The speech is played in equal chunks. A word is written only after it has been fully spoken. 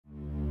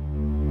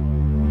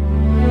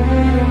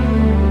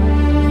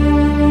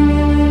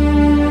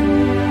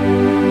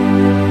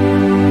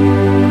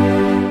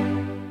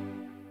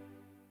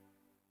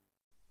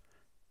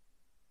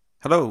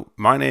Hello,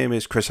 my name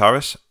is Chris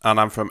Harris and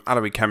I'm from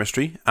Allery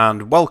Chemistry,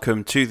 and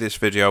welcome to this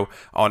video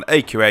on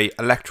AQA,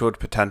 electrode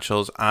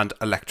potentials and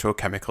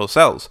electrochemical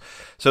cells.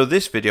 So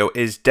this video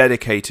is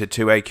dedicated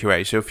to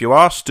AQA, so if you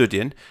are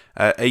studying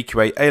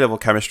AQA A-level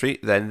chemistry,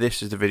 then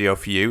this is the video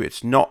for you.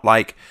 It's not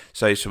like,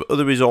 say, some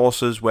other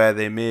resources where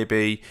they may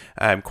be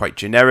quite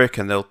generic,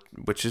 and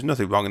which is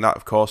nothing wrong in that,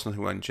 of course,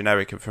 nothing wrong in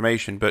generic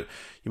information, but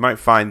you might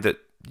find that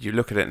you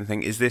look at it and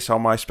think, is this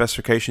on my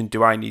specification?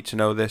 Do I need to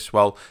know this?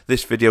 Well,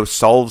 this video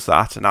solves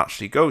that and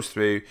actually goes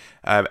through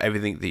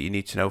everything that you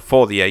need to know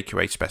for the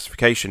AQA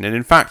specification. And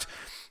in fact,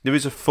 there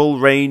is a full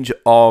range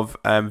of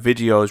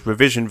videos,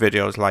 revision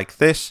videos like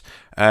this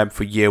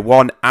for year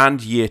 1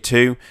 and year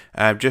 2.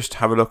 Just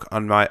have a look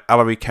on my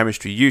Allery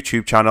Chemistry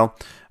YouTube channel.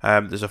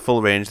 There's a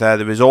full range there.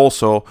 There is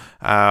also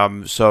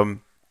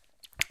some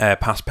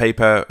past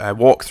paper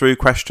walkthrough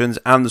questions,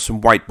 and there's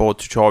some whiteboard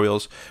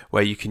tutorials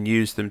where you can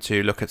use them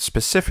to look at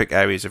specific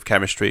areas of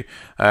chemistry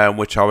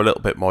which are a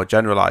little bit more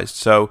generalized.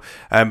 So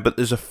but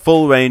there's a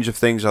full range of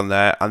things on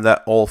there, and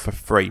they're all for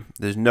free.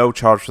 There's no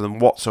charge for them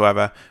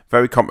whatsoever.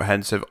 Very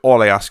comprehensive.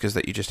 All I ask is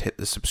that you just hit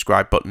the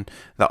subscribe button.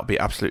 That would be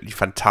absolutely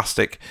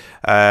fantastic,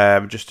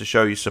 just to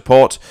show you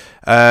support.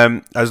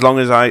 As long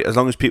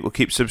as people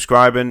keep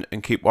subscribing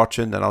and keep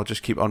watching, then I'll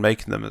just keep on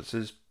making them. It's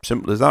as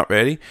simple as that,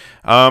 really.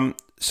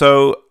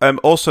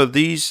 Also,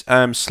 these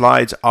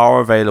slides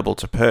are available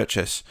to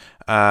purchase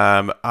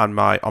on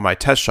my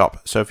test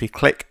shop. So if you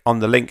click on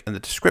the link in the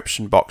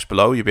description box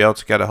below, you'll be able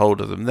to get a hold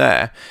of them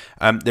there.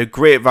 They're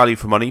great value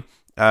for money.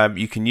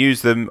 You can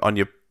use them on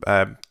your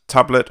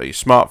tablet or your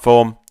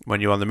smartphone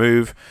when you're on the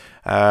move.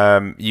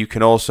 You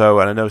can also,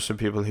 and I know some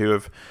people who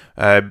have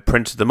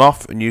printed them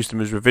off and used them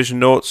as revision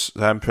notes,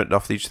 printed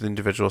off each of the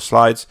individual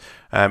slides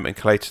and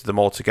collated them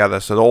all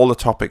together. So all the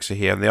topics are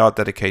here, and they are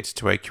dedicated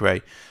to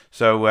AQA.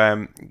 So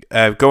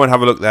go and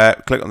have a look there,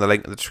 click on the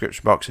link in the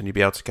description box, and you'll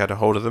be able to get a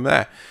hold of them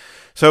there.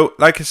 So,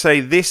 like I say,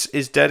 this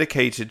is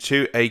dedicated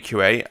to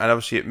AQA, and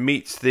obviously it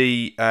meets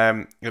the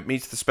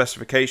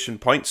specification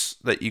points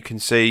that you can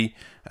see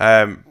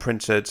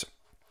printed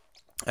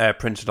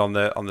on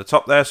the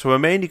top there. So we're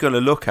mainly going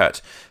to look at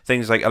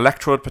things like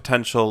electrode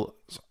potentials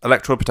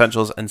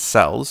and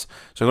cells.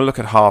 So we're going to look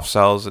at half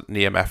cells, at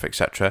EMF,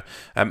 etc.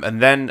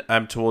 And then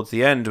towards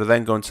the end, we're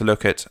then going to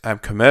look at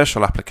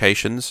commercial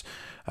applications.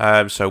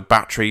 So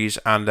batteries,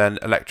 and then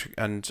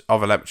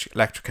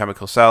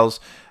electrochemical cells,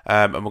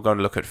 and we're going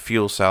to look at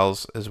fuel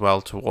cells as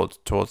well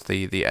towards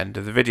the end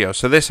of the video.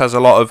 So this has a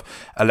lot of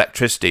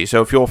electricity.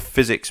 So if you're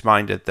physics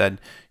minded, then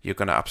you're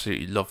going to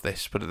absolutely love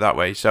this. Put it that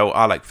way. So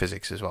I like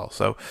physics as well.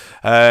 So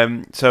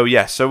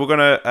yes. So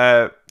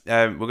we're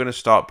gonna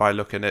start by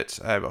looking at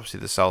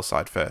obviously the cell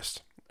side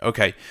first.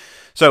 Okay.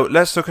 So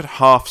let's look at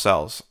half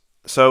cells.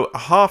 So a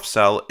half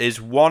cell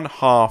is one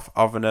half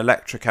of an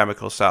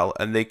electrochemical cell,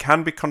 and they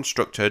can be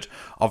constructed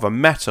of a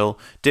metal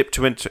dipped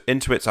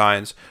into its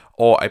ions,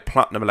 or a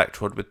platinum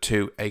electrode with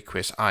 2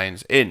 aqueous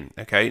ions in.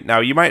 Okay,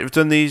 now you might have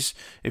done these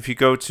if you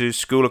go to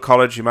school or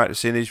college. You might have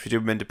seen these if you do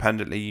them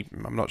independently.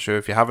 I'm not sure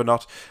if you have or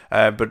not,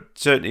 but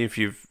certainly if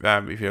you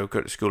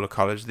go to school or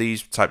college,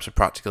 these types of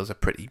practicals are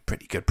pretty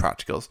good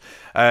practicals.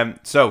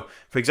 So,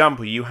 for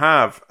example, you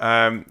have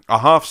a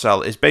half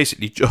cell is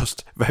basically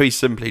just very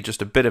simply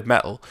just a bit of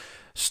metal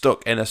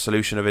stuck in a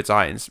solution of its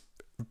ions.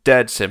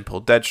 Dead simple,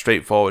 dead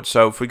straightforward.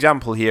 So, for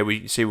example, here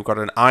we see we've got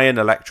an iron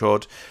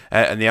electrode,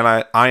 and the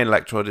iron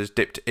electrode is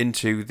dipped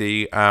into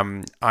the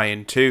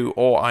iron 2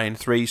 or iron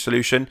 3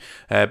 solution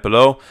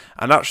below.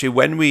 And actually,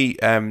 when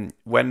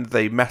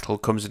the metal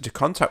comes into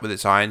contact with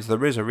its ions,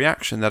 there is a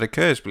reaction that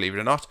occurs, believe it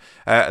or not,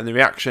 and the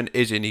reaction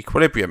is in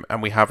equilibrium.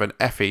 And we have an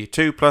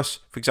Fe2 plus,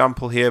 for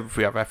example, here if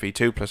we have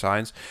Fe2 plus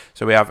ions,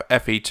 so we have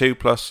Fe2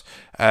 plus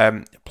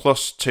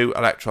plus 2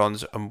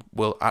 electrons, and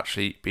will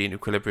actually be in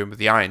equilibrium with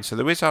the ions. So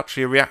there is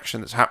actually a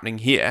reaction that's happening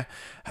here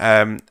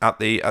at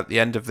the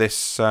end of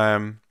this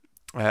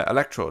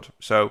electrode.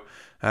 So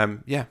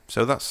yeah,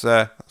 so that's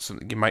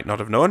something you might not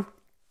have known.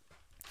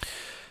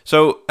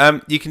 So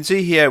you can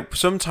see here,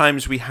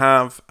 sometimes we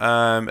have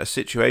a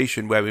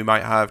situation where we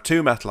might have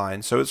 2 metal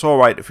ions. So it's all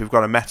right if we've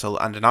got a metal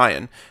and an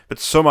iron, but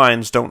some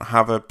ions don't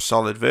have a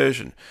solid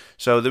version.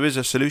 So there is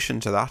a solution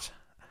to that.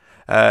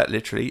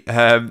 Literally,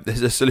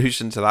 there's a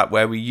solution to that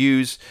where we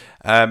use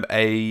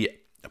a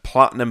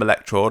platinum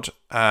electrode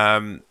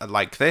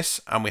like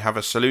this, and we have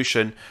a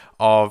solution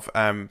of,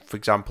 for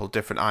example,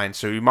 different ions.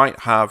 So we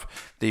might have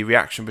the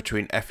reaction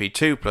between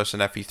Fe2 plus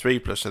and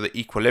Fe3 plus, so the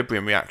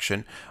equilibrium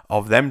reaction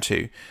of them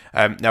two.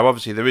 Now,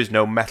 obviously, there is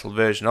no metal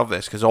version of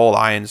this because all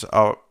ions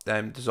are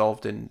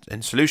dissolved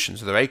in solutions,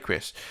 so they're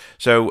aqueous.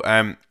 So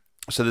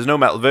there's no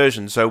metal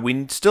version, so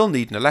we still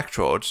need an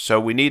electrode. So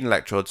we need an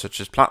electrode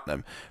such as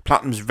platinum.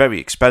 Platinum's very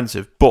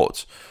expensive,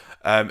 but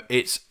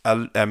it's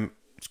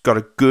got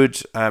a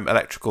good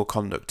electrical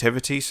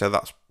conductivity, so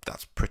that's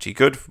pretty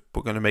good.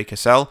 We're going to make a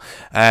cell,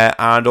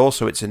 and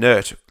also it's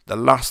inert. The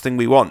last thing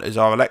we want is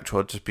our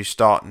electrode to be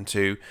starting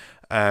to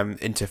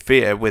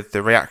interfere with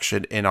the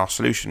reaction in our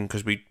solution,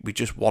 because we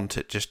just want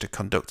it just to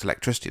conduct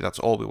electricity. That's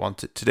all we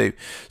want it to do.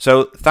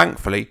 So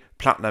thankfully,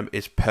 platinum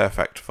is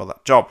perfect for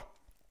that job.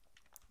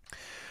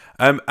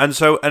 And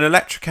so an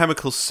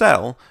electrochemical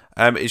cell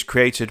is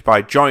created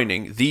by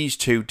joining these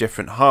two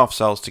different half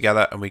cells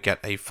together, and we get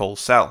a full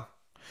cell.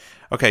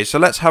 Okay, so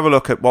let's have a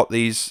look at what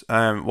these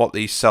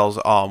cells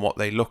are and what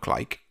they look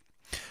like.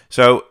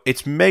 So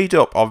it's made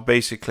up of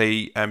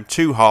basically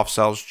two half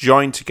cells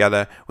joined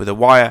together with a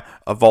wire,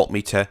 a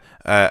voltmeter,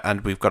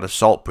 and we've got a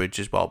salt bridge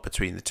as well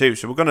between the two.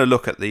 So we're going to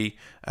look at the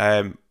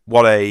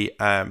what a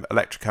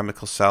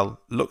electrochemical cell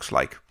looks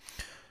like.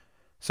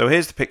 So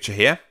here's the picture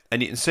here,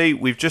 and you can see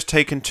we've just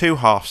taken two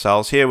half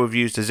cells. Here we've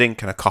used a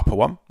zinc and a copper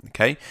one,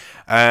 okay?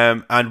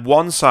 And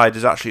one side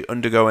is actually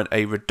undergoing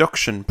a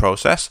reduction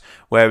process,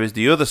 whereas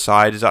the other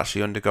side is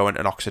actually undergoing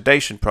an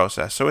oxidation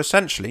process. So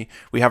essentially,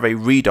 we have a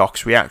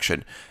redox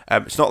reaction.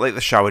 It's not like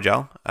the shower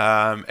gel.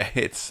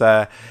 It's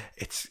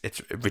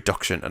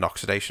reduction and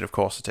oxidation, of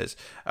course it is.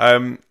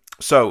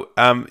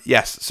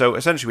 Yes, so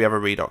essentially we have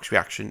a redox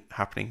reaction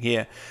happening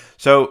here.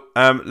 So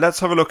let's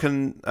have a look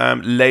and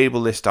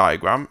label this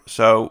diagram.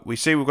 So we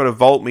see we've got a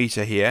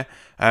voltmeter here,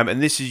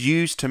 and this is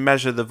used to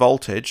measure the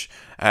voltage.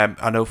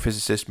 I know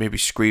physicists may be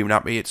screaming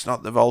at me, it's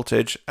not the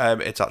voltage,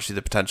 it's actually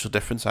the potential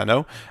difference, I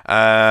know.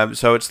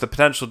 So it's the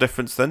potential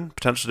difference then.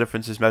 Potential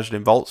difference is measured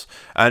in volts,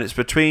 and it's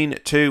between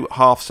two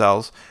half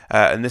cells,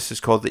 and this is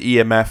called the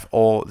EMF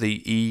or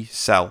the E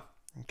cell,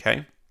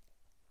 okay?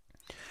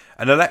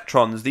 And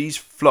electrons, these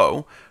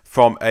flow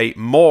from a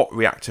more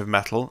reactive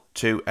metal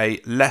to a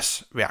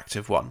less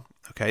reactive one.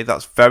 Okay,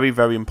 that's very,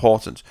 very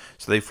important.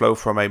 So they flow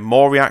from a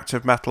more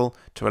reactive metal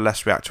to a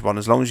less reactive one,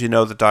 as long as you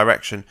know the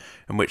direction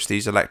in which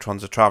these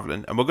electrons are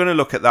traveling. And we're going to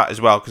look at that as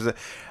well, because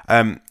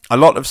a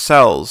lot of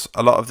cells,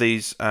 a lot of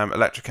these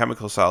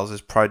electrochemical cells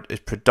is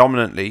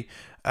predominantly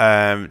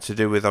to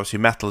do with obviously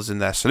metals in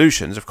their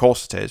solutions. Of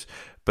course it is.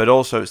 But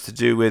also it's to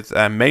do with,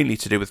 mainly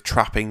to do with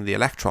trapping the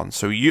electrons.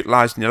 So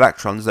utilising the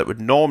electrons that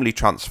would normally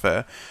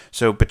transfer.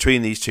 So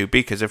between these two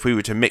beakers, if we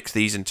were to mix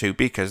these in two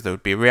beakers, there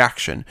would be a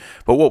reaction.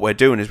 But what we're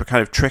doing is we're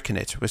kind of tricking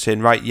it. We're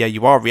saying, right, yeah,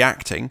 you are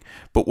reacting,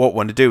 but what we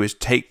want to do is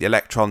take the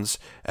electrons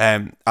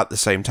at the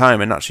same time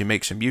and actually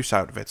make some use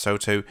out of it. So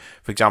to,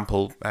 for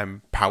example,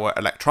 power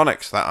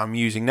electronics that I'm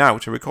using now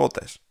to record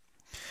this.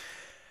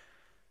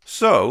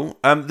 So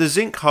the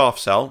zinc half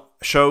cell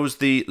shows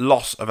the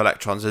loss of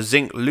electrons. The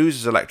zinc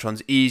loses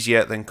electrons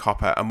easier than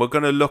copper, and we're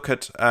going to look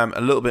at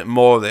a little bit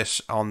more of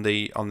this on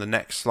the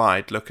next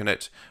slide, looking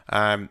at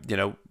you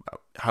know,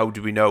 how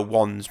do we know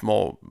one's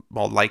more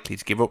likely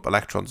to give up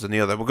electrons than the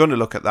other. We're going to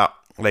look at that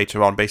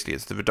later on. Basically,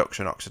 it's the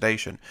reduction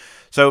oxidation.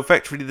 So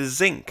effectively, the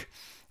zinc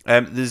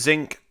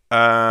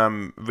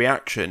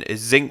reaction is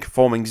zinc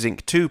forming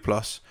zinc 2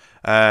 plus.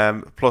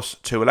 Plus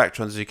 2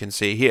 electrons, as you can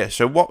see here.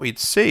 So what we'd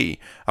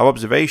see, our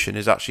observation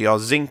is actually our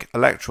zinc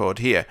electrode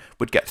here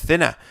would get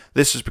thinner.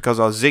 This is because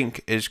our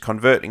zinc is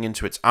converting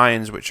into its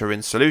ions, which are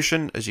in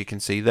solution, as you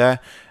can see there,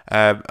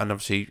 and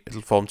obviously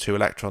it'll form 2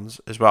 electrons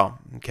as well.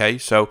 Okay,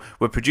 so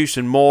we're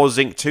producing more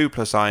zinc 2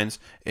 plus ions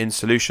in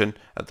solution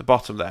at the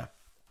bottom there.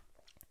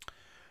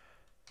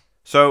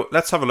 So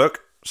let's have a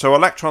look. So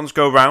electrons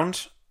go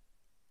round,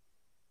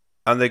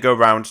 and they go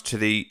round to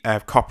the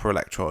copper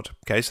electrode.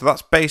 Okay, so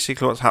that's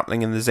basically what's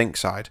happening in the zinc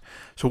side.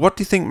 So what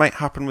do you think might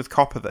happen with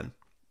copper then?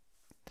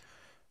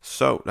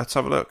 So let's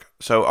have a look.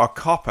 So our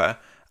copper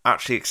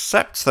actually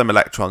accepts them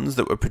electrons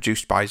that were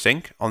produced by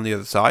zinc on the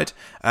other side,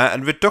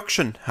 and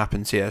reduction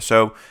happens here.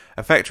 So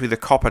effectively the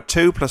copper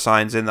 2 plus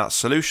ions in that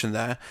solution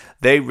there,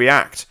 they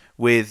react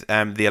with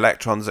the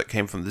electrons that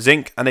came from the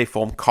zinc, and they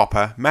form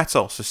copper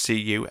metal, so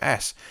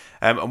CuS.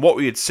 And what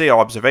we would see, our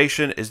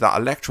observation, is that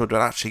electrode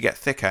would actually get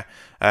thicker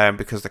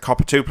because the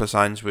copper 2 plus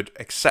ions would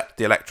accept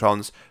the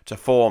electrons to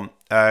form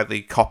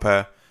the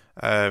copper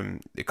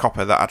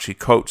that actually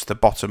coats the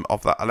bottom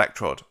of that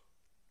electrode.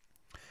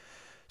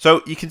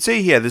 So you can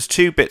see here there's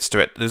two bits to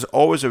it. There's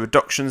always a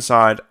reduction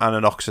side and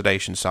an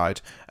oxidation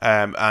side.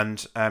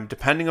 And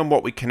depending on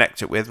what we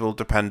connect it with will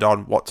depend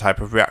on what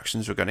type of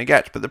reactions we're going to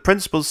get. But the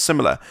principle's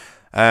similar.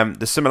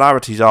 The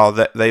similarities are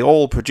that they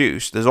all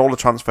produce, there's all a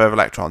transfer of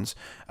electrons,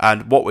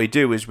 and what we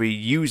do is we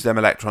use them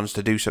electrons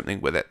to do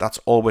something with it. That's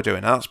all we're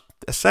doing. And that's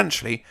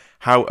essentially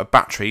how a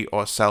battery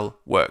or a cell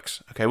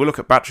works. Okay, we'll look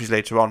at batteries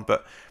later on,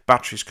 but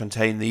batteries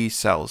contain these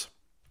cells.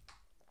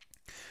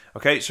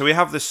 Okay, so we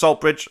have this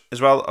salt bridge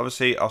as well.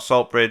 Obviously, our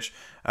salt bridge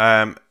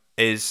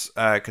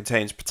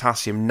contains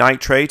potassium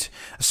nitrate.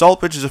 A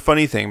salt bridge is a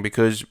funny thing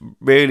because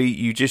really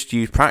you just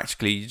use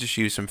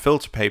some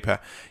filter paper.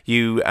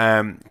 You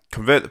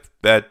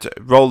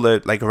roll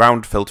the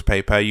round filter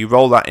paper. You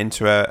roll that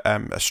into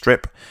a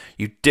strip.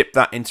 You dip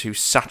that into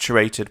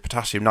saturated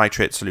potassium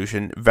nitrate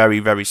solution, very,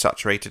 very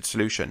saturated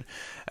solution,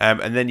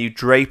 and then you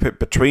drape it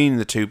between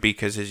the two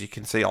beakers, as you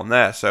can see on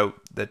there. So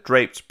they're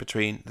draped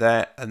between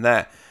there and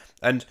there.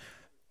 And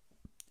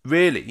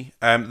really,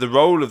 the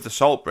role of the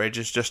salt bridge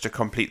is just to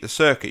complete the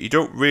circuit. You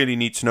don't really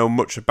need to know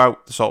much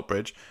about the salt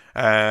bridge,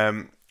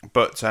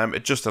 but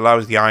it just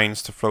allows the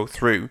ions to flow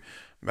through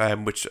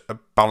which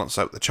balance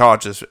out the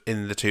charges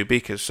in the two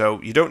beakers.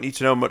 So you don't need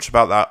to know much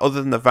about that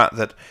other than the fact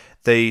that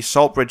the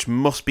salt bridge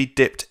must be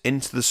dipped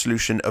into the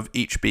solution of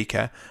each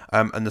beaker,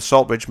 and the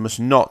salt bridge must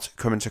not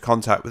come into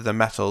contact with the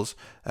metals,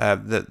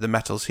 the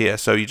metals here.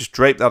 So you just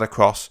drape that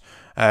across,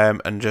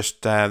 and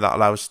just that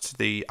allows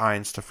the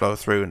ions to flow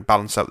through and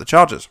balance out the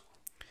charges.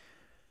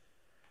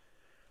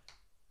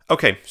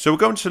 Okay, so we're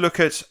going to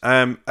look at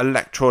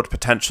electrode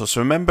potential.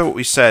 So remember what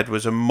we said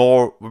was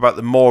about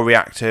the more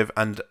reactive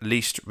and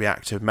least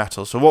reactive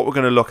metal. So what we're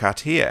going to look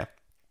at here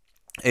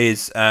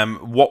is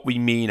what we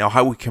mean, or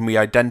how can we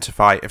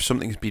identify if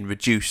something's been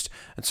reduced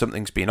and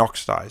something's been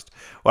oxidized.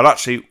 Well,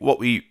 actually, what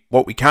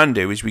we can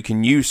do is we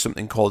can use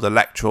something called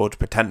electrode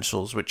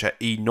potentials, which are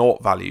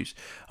E0 values.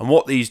 And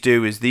what these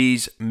do is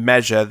these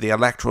measure the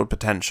electrode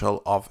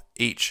potential of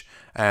each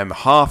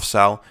half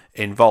cell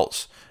in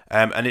volts.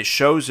 And it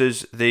shows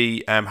us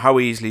the how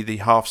easily the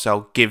half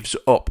cell gives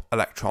up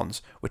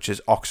electrons, which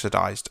is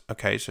oxidized.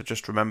 Okay, so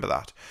just remember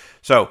that.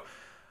 So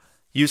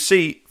you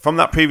see from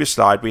that previous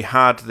slide, we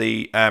had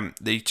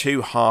the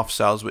two half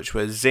cells, which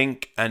were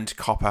zinc and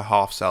copper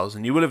half cells,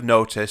 and you will have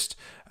noticed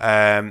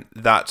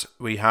that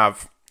we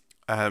have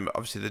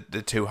obviously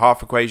the two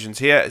half equations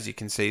here, as you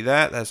can see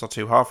there. There's our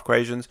two half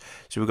equations.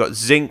 So we've got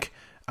zinc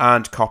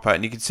and copper,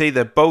 and you can see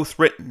they're both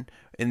written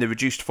in the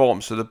reduced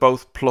form, so they're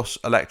both plus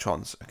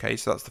electrons. Okay,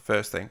 so that's the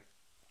first thing.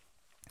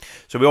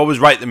 So we always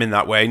write them in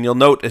that way, and you'll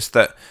notice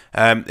that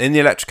in the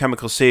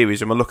electrochemical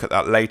series, and we'll look at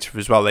that later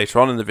as well, later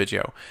on in the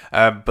video,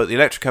 but the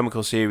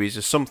electrochemical series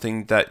is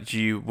something that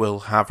you will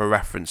have a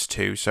reference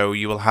to. So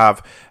you will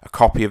have a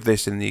copy of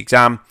this in the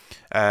exam.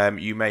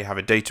 You may have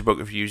a data book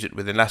if you use it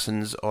within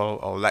lessons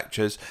or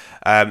lectures.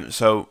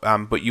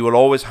 But you will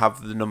always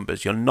have the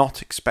numbers. You're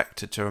not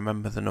expected to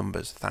remember the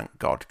numbers, thank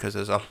God, because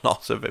there's a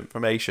lot of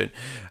information.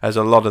 There's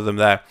a lot of them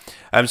there.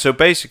 So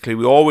basically,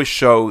 we always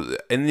show,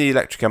 in the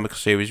electrochemical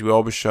series, we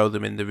always show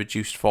them in the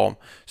reduced form.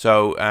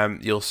 So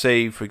you'll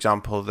see, for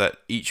example, that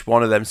each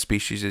one of them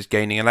species is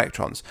gaining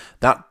electrons.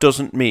 That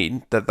doesn't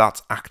mean that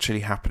that's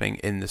actually happening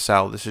in the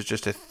cell. This is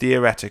just a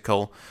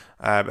theoretical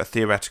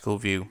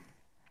view.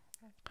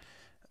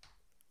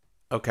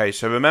 Okay,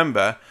 so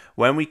remember,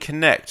 when we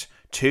connect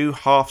two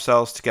half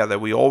cells together,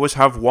 we always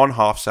have one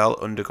half cell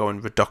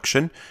undergoing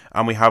reduction,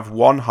 and we have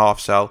one half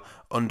cell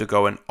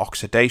undergoing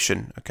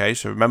oxidation. Okay,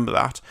 so remember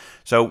that.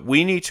 So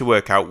we need to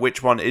work out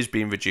which one is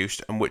being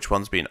reduced and which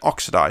one's being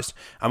oxidized.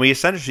 And we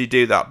essentially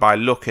do that by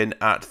looking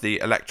at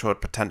the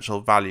electrode potential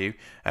value,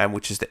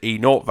 which is the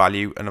E0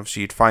 value, and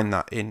obviously you'd find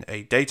that in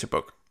a data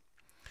book.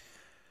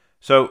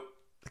 So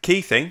the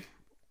key thing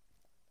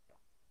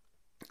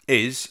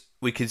is,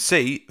 we can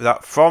see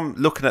that from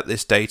looking at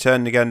this data,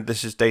 and again,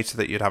 this is data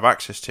that you'd have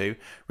access to,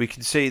 we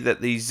can see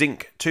that the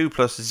zinc 2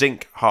 plus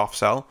zinc half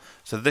cell,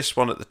 so this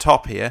one at the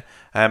top here,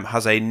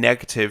 has a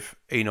negative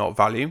E0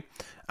 value,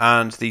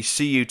 and the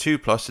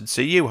Cu2 plus and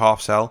Cu half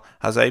cell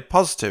has a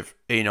positive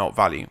E0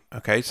 value.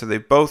 Okay, so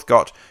they've both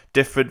got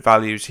different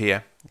values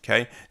here.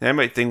 Okay, now you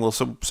might think, well,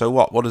 so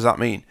what? What does that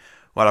mean?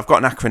 Well, I've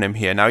got an acronym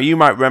here. Now, you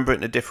might remember it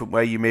in a different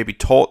way. You may be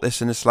taught this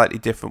in a slightly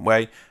different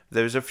way.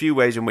 There's a few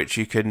ways in which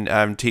you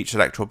can teach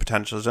electrode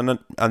potentials, and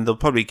they'll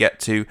probably get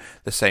to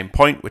the same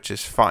point, which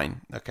is fine.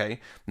 Okay,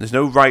 there's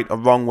no right or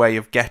wrong way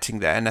of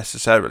getting there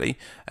necessarily.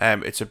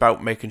 It's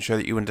about making sure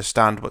that you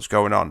understand what's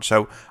going on.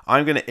 So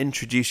I'm going to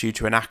introduce you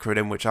to an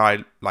acronym which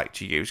I like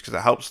to use because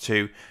it helps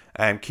to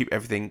keep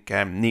everything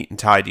neat and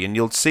tidy. And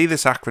you'll see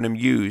this acronym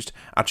used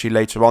actually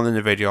later on in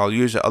the video. I'll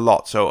use it a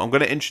lot. So I'm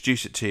going to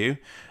introduce it to you.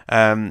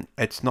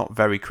 It's not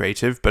very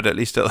creative, but at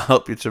least it'll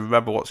help you to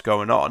remember what's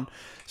going on.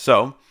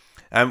 So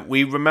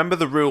we remember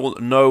the rule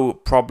no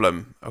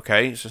problem.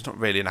 Okay, so it's not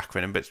really an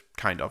acronym, but it's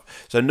kind of.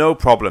 So no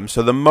problem.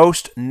 So the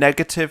most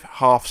negative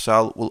half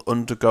cell will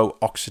undergo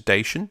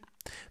oxidation.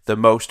 The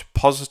most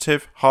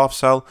positive half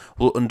cell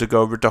will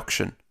undergo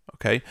reduction.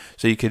 Okay,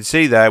 so you can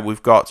see there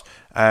we've got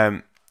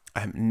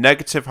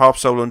negative half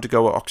cell will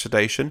undergo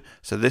oxidation.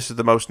 So this is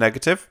the most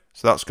negative.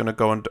 So that's going to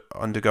go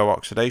undergo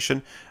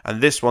oxidation. And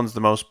this one's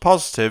the most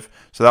positive.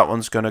 So that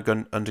one's going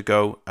to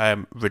undergo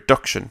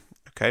reduction.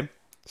 Okay,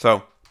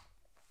 so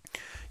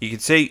you can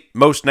see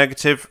most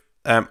negative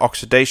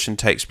oxidation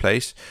takes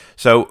place.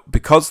 So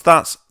because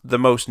that's the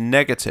most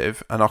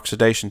negative and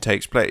oxidation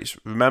takes place,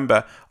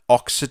 remember,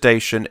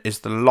 oxidation is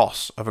the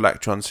loss of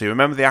electrons. So you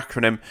remember the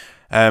acronym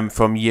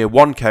from year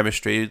 1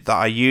 chemistry that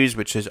I use,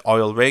 which is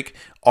OIL-RIG.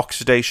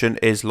 Oxidation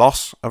is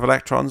loss of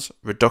electrons,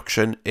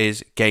 reduction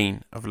is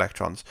gain of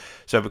electrons.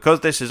 So because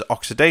this is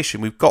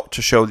oxidation, we've got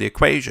to show the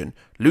equation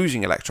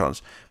losing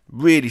electrons.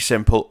 Really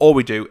simple. All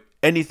we do,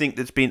 anything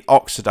that's been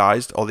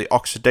oxidized, or the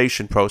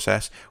oxidation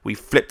process, we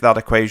flip that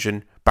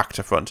equation back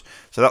to front.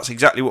 So that's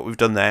exactly what we've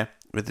done there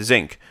with the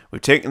zinc.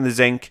 We've taken the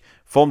zinc,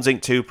 formed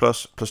zinc 2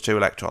 plus 2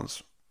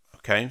 electrons.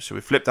 Okay, so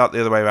we flip that the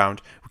other way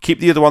around. We keep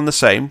the other one the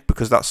same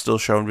because that's still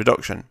showing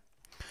reduction.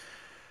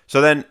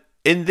 So then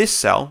in this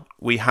cell,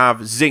 we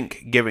have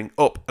zinc giving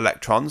up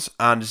electrons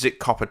and zinc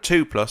copper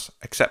 2+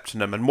 accepting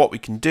them. And what we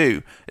can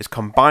do is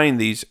combine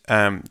these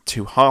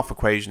two half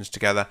equations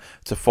together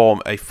to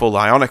form a full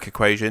ionic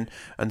equation.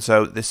 And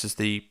so this is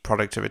the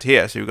product of it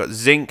here. So we've got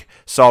zinc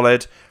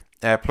solid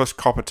plus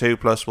copper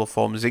 2+ will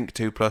form zinc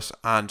 2+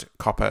 and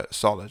copper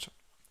solid.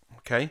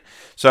 Okay,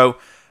 so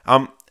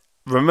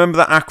remember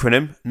that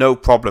acronym, no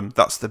problem.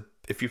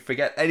 If you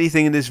forget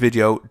anything in this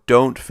video,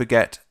 don't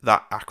forget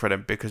that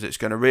acronym, because it's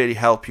going to really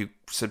help you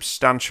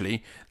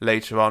substantially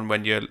later on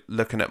when you're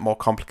looking at more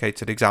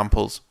complicated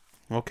examples.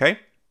 Okay?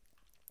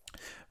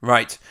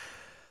 Right.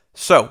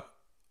 So,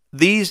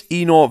 these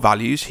E0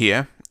 values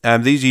here,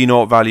 these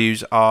E0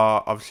 values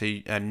are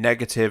obviously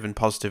negative and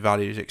positive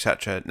values,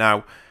 etc.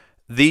 Now,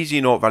 these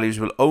E0 values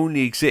will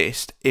only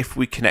exist if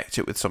we connect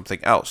it with something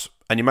else.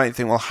 And you might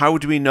think, well, how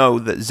do we know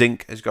that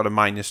zinc has got a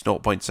minus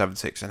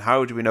 0.76? And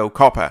how do we know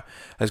copper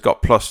has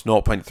got plus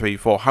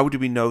 0.34? How do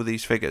we know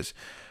these figures?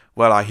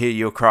 Well, I hear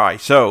you cry.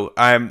 So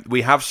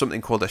we have something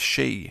called a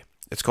SHE.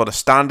 It's called a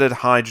standard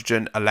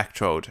hydrogen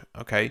electrode.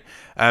 Okay,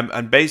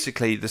 and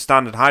basically the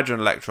standard hydrogen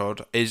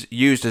electrode is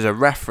used as a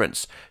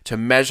reference to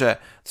measure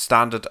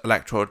standard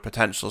electrode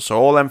potential. So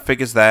all them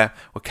figures there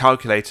were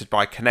calculated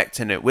by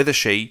connecting it with a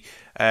SHE,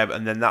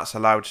 and then that's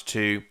allowed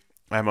to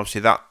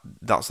obviously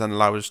that's then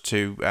allows us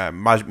to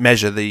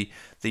measure the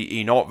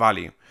E0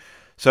 value.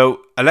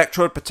 So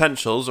electrode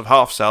potentials of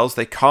half cells,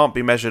 they can't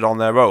be measured on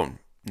their own.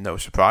 No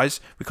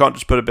surprise. We can't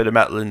just put a bit of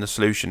metal in the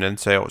solution and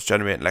say, oh, it's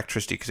generating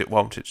electricity, because it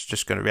won't. It's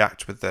just going to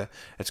react with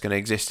it's going to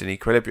exist in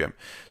equilibrium.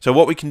 So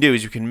what we can do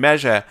is we can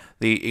measure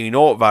the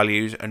E0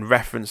 values and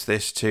reference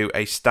this to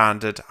a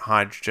standard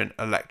hydrogen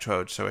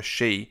electrode, so a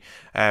SHE,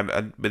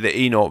 and with the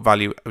E0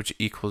 value which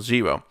equals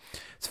 0.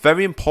 It's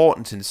very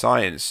important in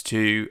science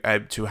to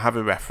have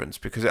a reference,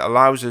 because it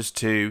allows us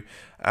to,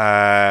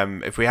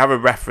 if we have a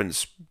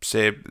reference,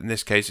 say in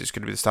this case it's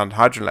going to be the standard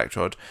hydrogen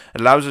electrode,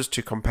 it allows us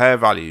to compare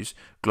values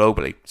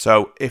globally.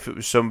 So if it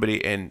was somebody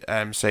in,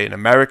 say in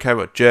America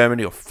or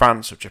Germany or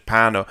France or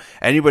Japan or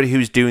anybody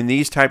who's doing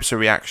these types of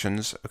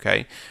reactions,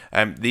 okay,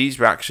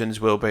 these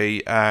reactions will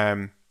be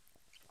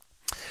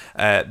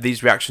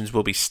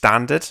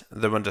standard.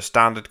 They're under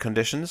standard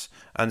conditions,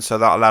 and so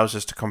that allows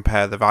us to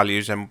compare the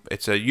values, and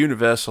it's a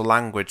universal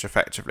language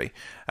effectively.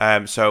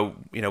 So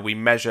we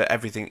measure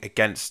everything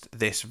against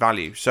this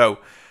value. So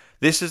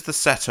this is the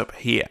setup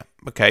here.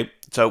 Okay,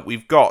 so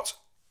we've got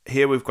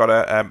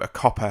a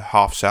copper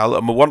half cell,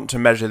 and we want to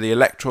measure the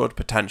electrode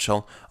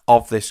potential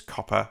of this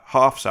copper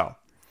half cell,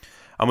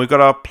 and we've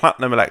got our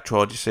platinum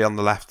electrode you see on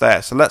the left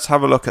there. So let's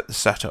have a look at the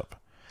setup.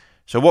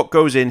 So what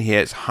goes in here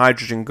is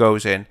hydrogen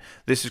goes in.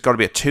 This has got to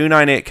be a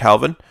 298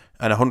 Kelvin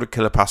and 100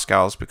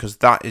 kilopascals, because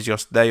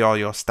they are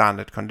your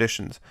standard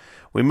conditions.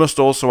 We must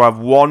also have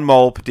 1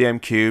 mole per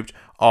dm cubed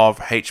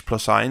of H+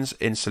 ions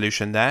in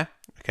solution there.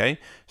 Okay,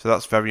 so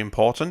that's very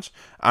important.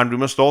 And we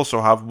must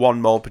also have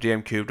 1 mole per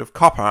dm cubed of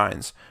copper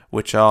ions,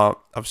 which are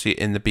obviously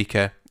in the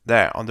beaker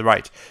there on the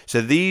right.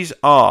 So these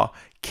are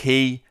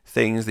key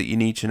things that you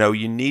need to know.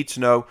 You need to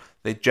know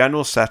the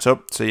general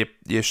setup. So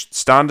your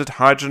standard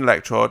hydrogen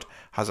electrode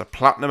has a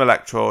platinum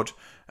electrode,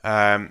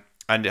 and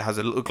it has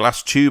a little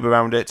glass tube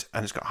around it,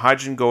 and it's got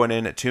hydrogen going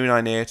in at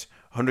 298,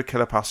 100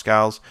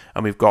 kilopascals,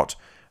 and we've got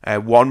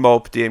 1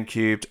 mole per dm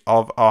cubed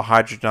of our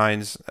hydrogen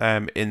ions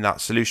in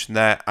that solution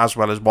there, as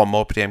well as 1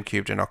 mole per dm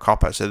cubed in our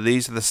copper. So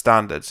these are the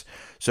standards.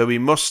 So we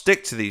must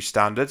stick to these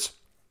standards,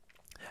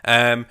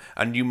 and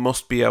you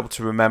must be able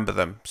to remember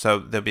them. So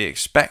they'll be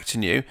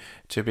expecting you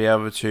to be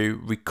able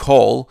to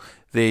recall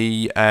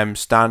the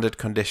standard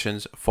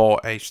conditions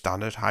for a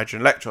standard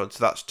hydrogen electrode.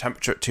 So that's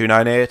temperature at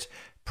 298,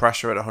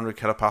 pressure at 100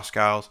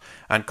 kilopascals,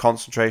 and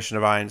concentration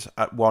of ions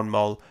at 1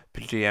 mole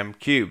per dm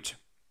cubed.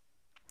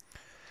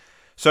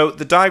 So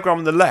the diagram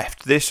on the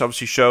left, this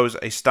obviously shows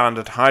a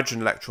standard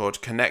hydrogen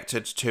electrode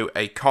connected to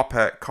a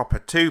copper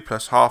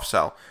 2+ half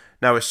cell.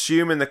 Now,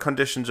 assuming the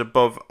conditions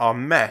above are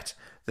met,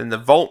 then the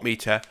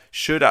voltmeter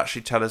should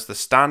actually tell us the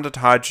standard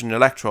hydrogen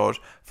electrode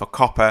for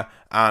copper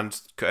and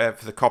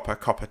for the copper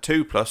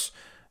 2+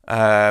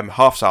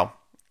 half cell.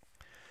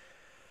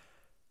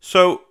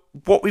 So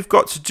what we've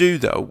got to do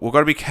though, we've got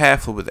to be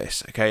careful with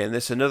this, okay? And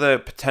this is another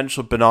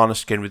potential banana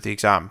skin with the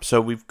exam.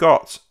 So we've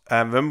got,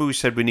 remember we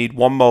said we need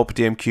 1 mole per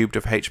dm cubed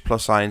of H+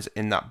 ions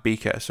in that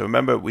beaker. So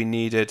remember we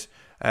needed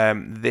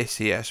this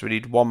here, so we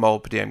need 1 mole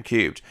per dm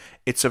cubed.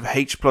 It's of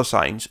H+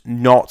 ions,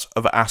 not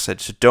of acid,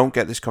 so don't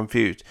get this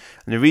confused.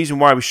 And the reason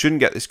why we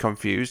shouldn't get this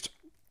confused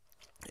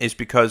is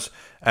because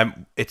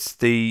it's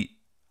the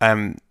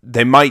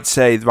they might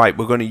say, right,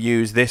 we're going to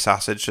use this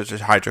acid such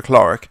as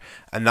hydrochloric,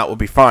 and that will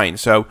be fine.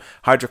 So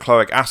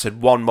hydrochloric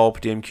acid, 1 mole per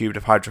dm cubed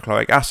of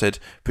hydrochloric acid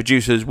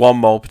produces 1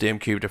 mole per dm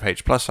cubed of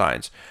H+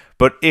 ions.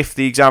 But if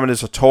the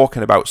examiners are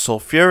talking about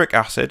sulfuric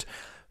acid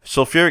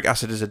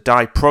is a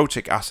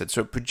diprotic acid,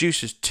 so it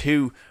produces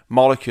 2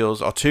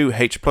 molecules or 2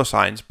 H+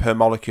 ions per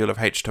molecule of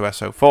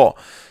H2SO4.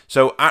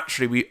 So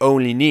actually we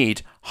only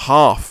need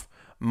half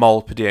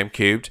mole per dm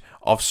cubed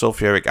of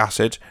sulfuric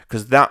acid,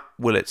 because that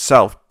will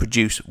itself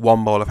produce 1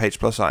 mole of H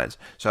plus ions.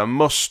 So I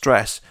must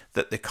stress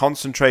that the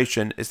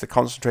concentration is the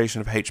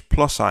concentration of H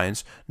plus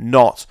ions,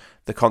 not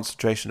the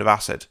concentration of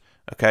acid.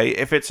 Okay,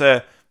 if it's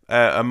a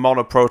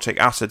monoprotic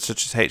acid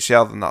such as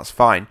HCl, then that's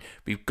fine.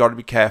 But you've got to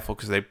be careful,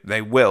 because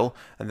they will,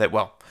 and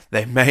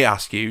they may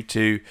ask you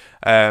to,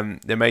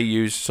 they may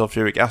use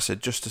sulfuric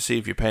acid just to see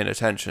if you're paying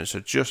attention. So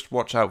just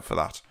watch out for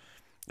that.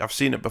 I've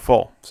seen it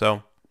before.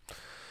 So,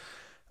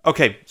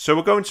 okay, so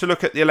we're going to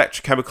look at the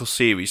electrochemical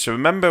series. So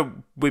remember,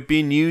 we've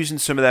been using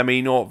some of them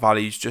E0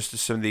 values just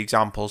as some of the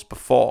examples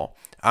before.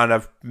 And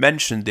I've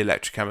mentioned the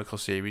electrochemical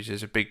series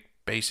is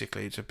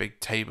basically it's a big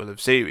table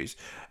of series.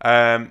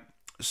 It's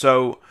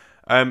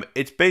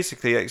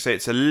basically, like I say,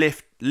 it's a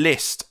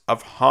list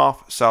of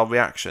half-cell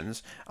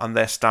reactions and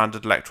their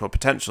standard electrode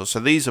potential. So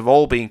these have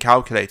all been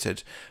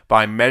calculated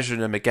by measuring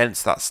them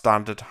against that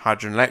standard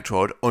hydrogen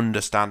electrode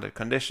under standard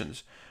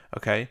conditions.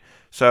 Okay,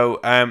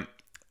 so I'm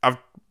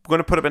going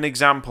to put up an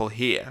example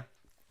here.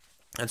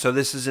 And so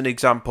this is an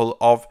example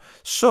of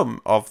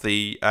some of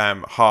the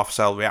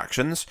half-cell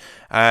reactions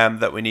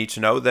that we need to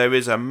know. There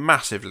is a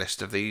massive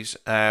list of these.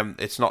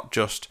 It's not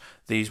just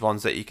these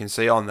ones that you can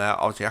see on there.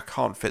 Obviously, I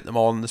can't fit them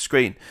all on the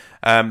screen.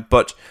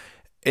 But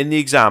in the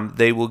exam,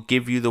 they will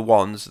give you the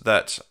ones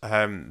that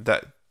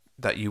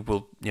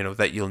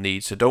that you'll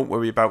need. So don't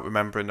worry about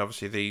remembering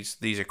obviously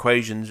these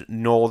equations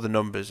nor the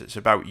numbers. It's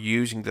about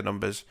using the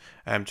numbers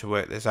to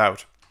work this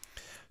out.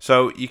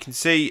 So you can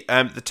see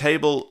the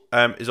table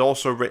is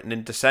also written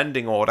in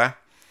descending order,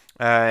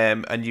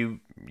 and you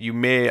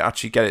may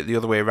actually get it the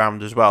other way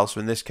around as well. So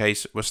in this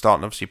case, we're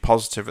starting obviously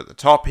positive at the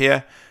top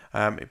here.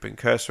 You bring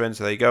cursor in,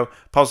 so there you go.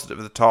 Positive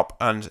at the top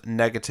and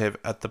negative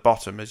at the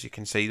bottom, as you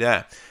can see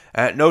there.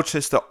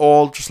 Notice that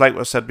all, just like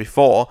what I said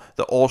before,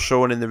 they're all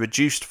shown in the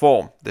reduced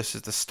form. This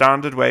is the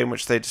standard way in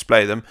which they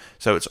display them.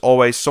 So it's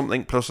always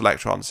something plus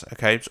electrons.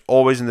 Okay, it's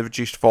always in the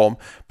reduced form.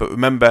 But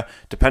remember,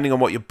 depending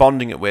on what you're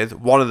bonding it with,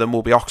 one of them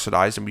will be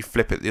oxidized, and we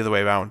flip it the other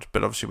way around.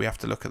 But obviously, we have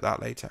to look at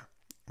that later.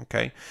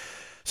 Okay.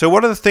 So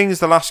one of the things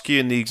they'll ask you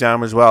in the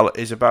exam as well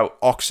is about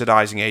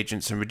oxidizing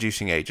agents and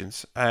reducing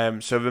agents.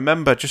 So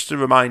remember, just a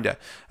reminder,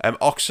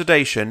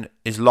 oxidation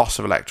is loss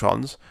of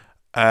electrons,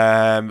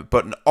 but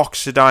an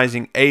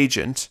oxidizing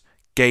agent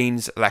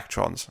gains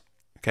electrons.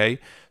 Okay,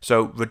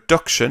 so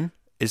reduction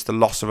is the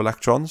loss of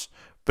electrons,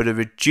 but a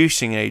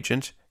reducing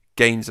agent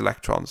gains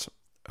electrons.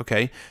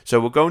 Okay, so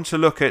we're going to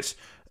look at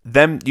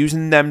them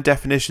using them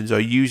definitions, or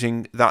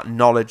using that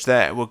knowledge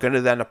there. We're going to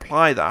then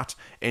apply that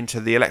into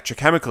the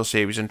electrochemical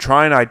series and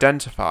try and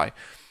identify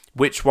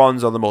which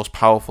ones are the most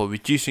powerful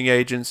reducing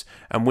agents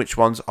and which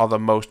ones are the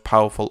most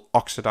powerful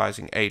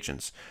oxidizing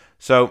agents.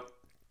 So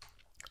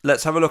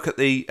let's have a look at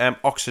the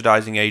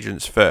oxidizing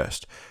agents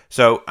first.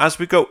 So as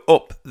we go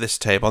up this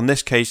table, in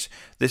this case,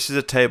 this is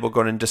a table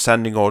going in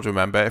descending order,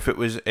 remember. If it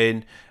was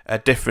in a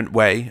different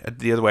way,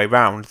 the other way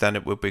around, then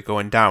it would be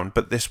going down.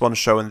 But this one's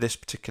showing this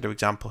particular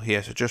example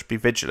here, so just be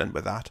vigilant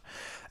with that.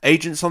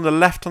 Agents on the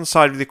left-hand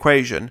side of the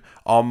equation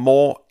are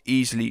more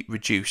easily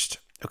reduced.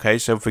 Okay,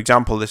 so for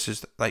example, this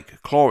is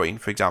like chlorine,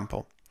 for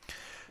example.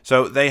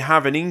 So they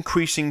have an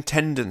increasing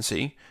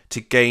tendency to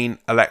gain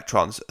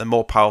electrons, a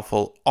more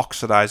powerful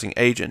oxidizing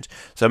agent.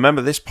 So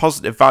remember, this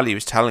positive value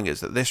is telling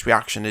us that this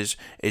reaction is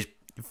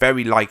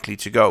very likely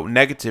to go.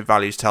 Negative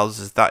values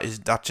tells us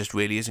that just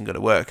really isn't going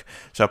to work.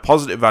 So a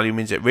positive value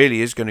means it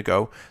really is going to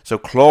go. So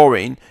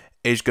chlorine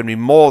is going to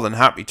be more than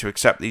happy to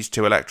accept these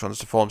 2 electrons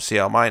to form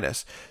Cl-.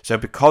 So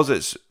because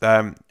it's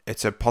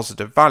a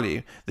positive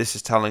value, this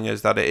is telling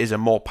us that it is a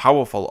more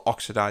powerful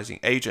oxidizing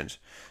agent.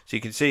 So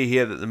you can see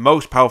here that the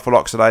most powerful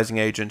oxidizing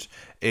agent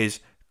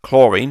is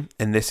chlorine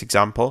in this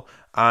example,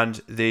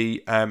 and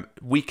the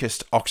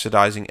weakest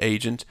oxidizing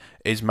agent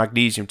is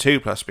magnesium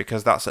 2+,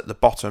 because that's at the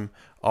bottom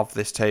of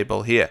this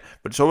table here.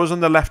 But it's always on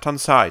the left hand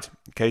side.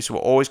 Okay, so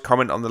we'll always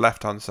comment on the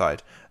left hand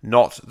side,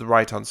 not the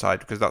right hand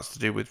side, because that's to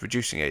do with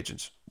reducing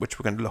agents, which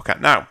we're going to look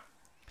at now.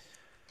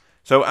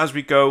 So as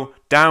we go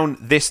down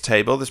this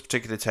table, this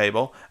particular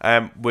table,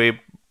 we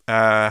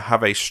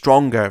have a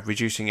stronger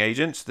reducing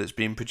agent that's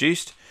being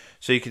produced.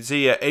 So you can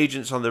see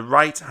agents on the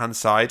right hand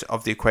side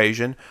of the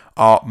equation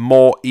are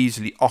more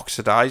easily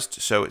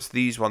oxidized. So it's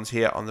these ones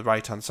here on the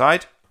right hand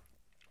side.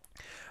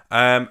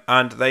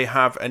 And they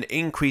have an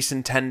increase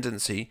in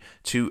tendency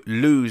to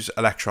lose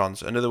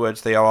electrons. In other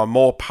words, they are a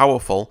more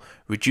powerful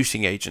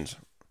reducing agent.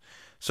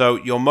 So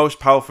your most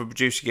powerful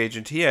reducing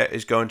agent here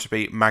is going to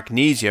be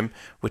magnesium,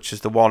 which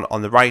is the one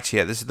on the right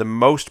here. This is the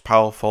most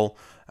powerful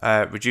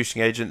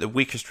reducing agent. The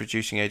weakest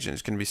reducing agent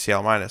is going to be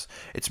Cl-.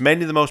 It's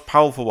mainly the most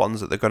powerful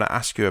ones that they're going to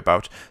ask you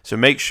about. So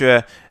make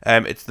sure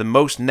it's the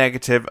most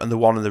negative, and the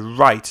one on the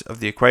right of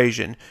the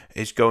equation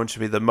is going to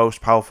be the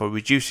most powerful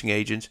reducing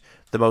agent.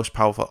 The most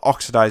powerful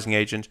oxidizing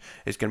agent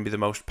is going to be the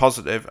most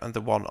positive, and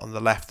the one on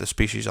the left, the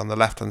species on the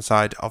left hand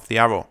side of the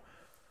arrow.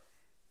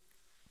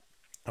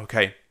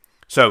 Okay,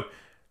 so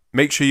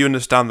make sure you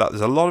understand that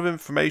there's a lot of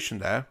information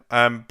there,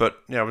 but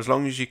as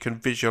long as you can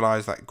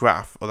visualize that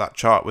graph or that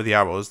chart with the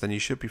arrows, then you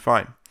should be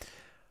fine.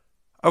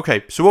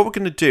 Okay, so what we're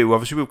going to do,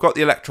 obviously we've got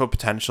the electrode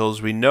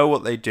potentials, we know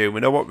what they do,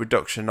 we know what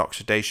reduction and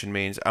oxidation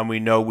means, and we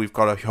know we've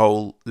got a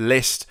whole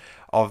list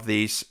of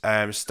these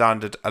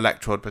standard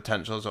electrode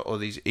potentials, or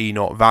these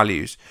E0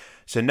 values.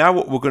 So now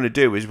what we're going to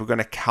do is we're going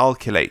to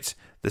calculate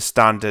the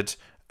standard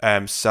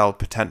cell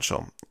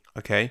potential.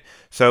 Okay,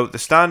 so the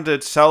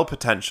standard cell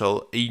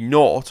potential,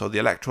 E0, or the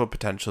electrode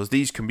potentials,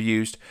 these can be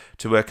used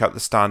to work out the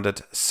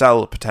standard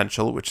cell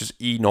potential, which is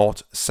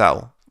E0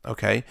 cell.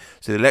 Okay,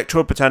 so the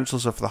electrode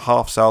potentials are for the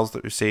half cells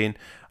that we've seen.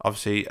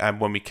 Obviously,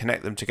 when we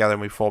connect them together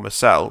and we form a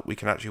cell, we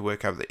can actually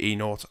work out the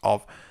E0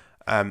 of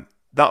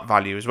that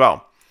value as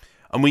well.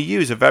 And we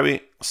use a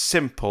very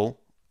simple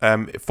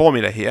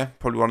formula here,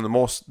 probably one of the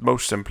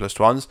most simplest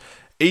ones.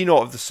 E0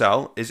 of the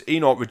cell is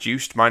E0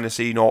 reduced minus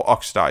E0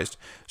 oxidized.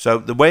 So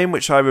the way in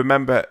which I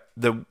remember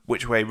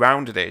which way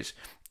round it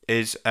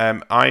is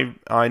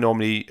I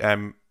normally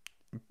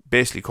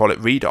basically call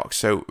it redox.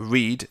 So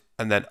read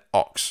and then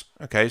ox.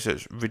 Okay, so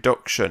it's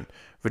reduction,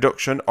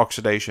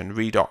 oxidation,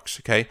 redox.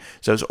 Okay,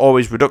 so it's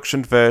always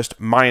reduction first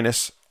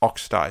minus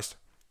oxidized.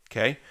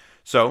 Okay,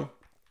 so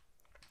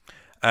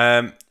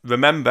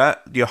remember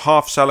your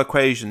half cell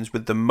equations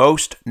with the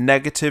most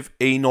negative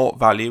E0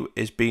 value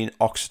is being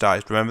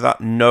oxidized. Remember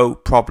that? No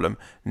problem.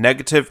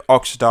 Negative,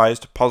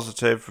 oxidized,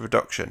 positive,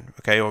 reduction,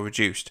 okay, or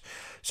reduced.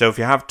 So if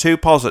you have two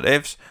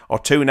positives or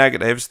two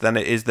negatives, then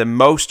it is the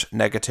most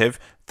negative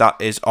that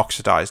is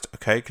oxidized,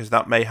 okay, because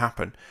that may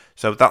happen.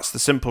 So that's the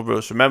simple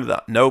rules. Remember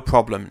that. No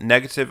problem.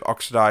 Negative,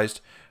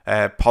 oxidized,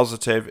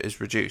 positive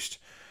is reduced.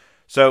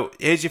 So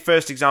here's your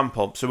first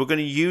example. So we're going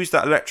to use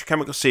that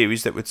electrochemical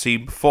series that we'd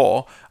seen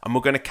before, and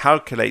we're going to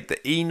calculate the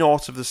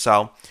E0 of the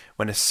cell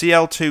when a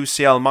Cl2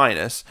 Cl-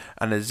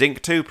 and a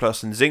zinc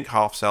 2+ and zinc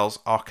half cells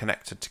are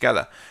connected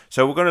together.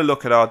 So we're going to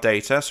look at our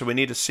data. So we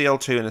need a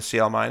Cl2 and a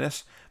Cl-.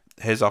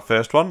 Here's our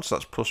first one, so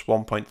that's plus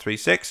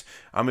 1.36,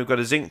 and we've got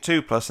a zinc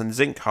 2+ and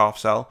zinc half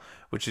cell,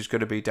 which is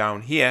going to be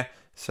down here.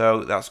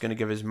 So that's going to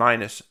give us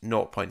minus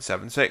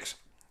 0.76.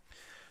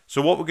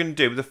 So what we're going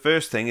to do, the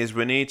first thing is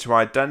we need to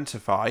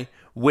identify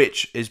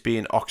which is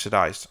being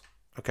oxidized.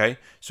 Okay,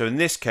 so in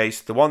this case,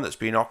 the one that's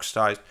being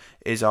oxidized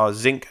is our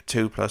zinc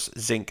 2+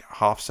 zinc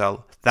half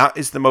cell. That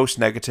is the most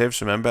negative.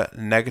 So remember,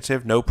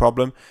 negative, no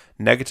problem,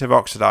 negative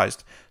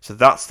oxidized. So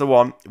that's the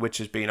one which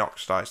is being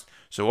oxidized.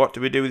 So what do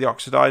we do with the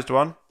oxidized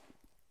one?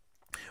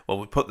 Well,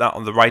 we put that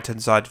on the right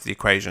hand side of the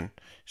equation.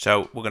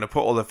 So we're going to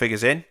put all the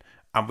figures in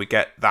and we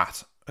get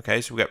that.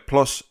 Okay, so we get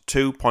plus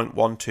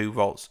 2.12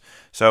 volts.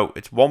 So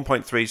it's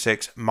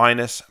 1.36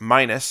 minus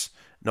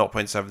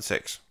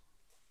 0.76.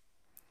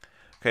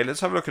 Okay, let's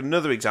have a look at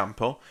another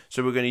example.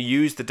 So we're going to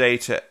use the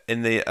data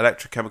in the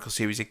electrochemical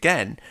series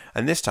again,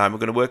 and this time we're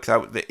going to work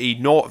out the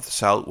E0 of the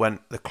cell when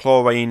the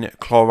chlorine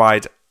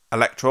chloride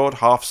electrode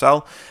half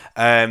cell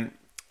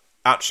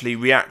actually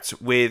reacts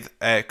with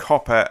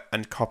copper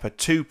and copper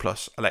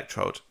 2+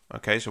 electrode.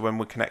 Okay, so when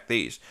we connect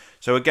these,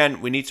 so again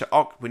we need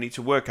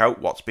to work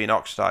out what's being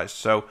oxidized.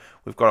 So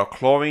we've got our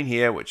chlorine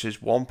here, which is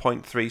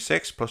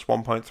 1.36 plus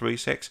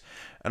 1.36,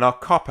 and our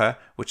copper,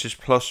 which is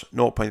plus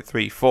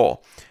 0.34.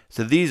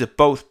 So these are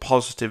both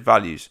positive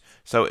values.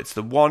 So it's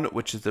the one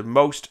which is the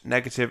most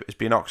negative is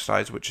being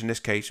oxidized, which in this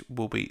case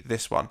will be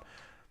this one.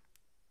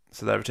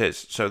 So there it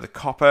is. So the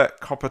copper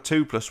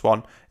 2+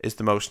 one is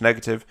the most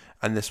negative,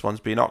 and this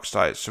one's being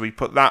oxidized. So we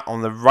put that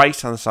on the right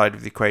hand side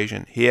of the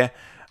equation here,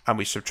 and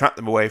we subtract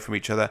them away from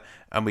each other,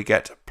 and we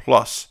get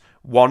plus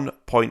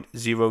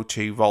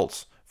 1.02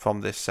 volts from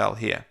this cell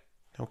here.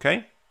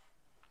 Okay?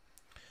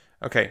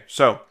 Okay,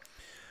 so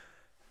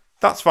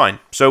that's fine.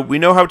 So we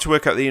know how to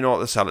work out the E0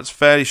 of the cell. It's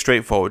fairly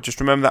straightforward. Just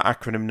remember that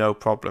acronym, no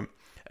problem.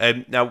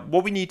 Now,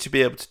 what we need to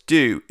be able to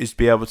do is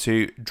be able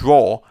to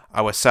draw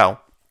our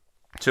cell.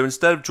 So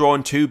instead of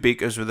drawing two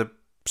beakers with a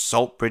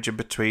salt bridge in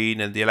between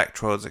and the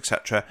electrodes,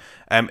 etc.,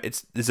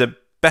 there's a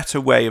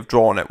better way of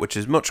drawing it, which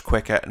is much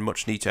quicker and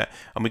much neater,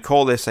 and we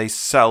call this a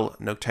cell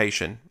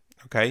notation.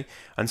 Okay,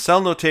 and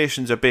cell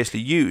notations are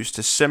basically used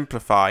to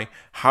simplify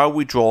how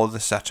we draw the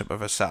setup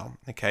of a cell.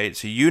 Okay,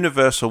 it's a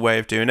universal way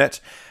of doing it,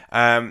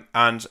 and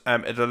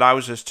it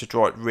allows us to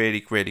draw it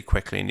really, really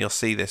quickly, and you'll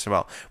see this as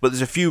well. But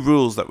there's a few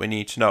rules that we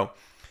need to know.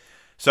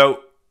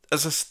 So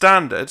as a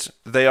standard,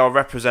 they are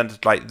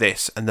represented like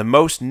this, and the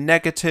most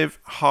negative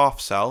half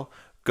cell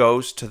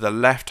goes to the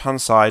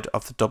left-hand side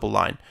of the double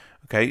line.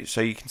 Okay,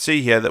 so you can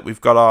see here that we've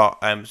got our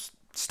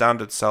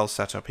standard cell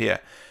set up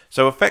here.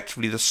 So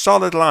effectively, the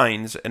solid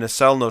lines in a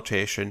cell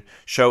notation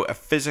show a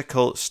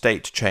physical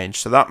state change.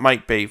 So that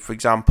might be, for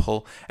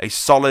example, a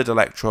solid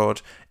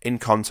electrode in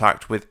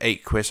contact with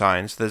aqueous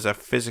ions. There's a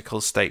physical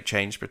state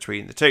change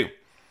between the two.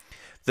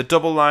 The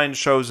double line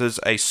shows us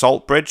a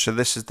salt bridge, so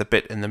this is the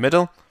bit in the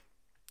middle.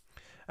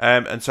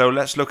 And so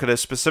let's look at a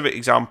specific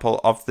example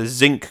of the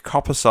zinc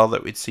copper cell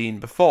that we'd seen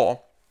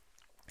before.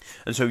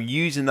 And so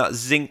using that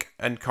zinc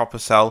and copper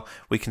cell,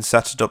 we can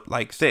set it up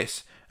like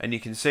this. And you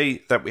can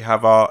see that we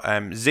have our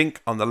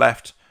zinc on the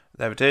left,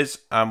 there it is,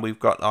 and we've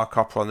got our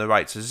copper on the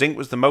right. So zinc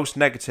was the most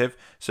negative,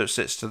 so it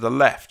sits to the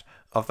left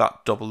of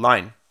that double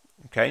line.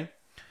 Okay.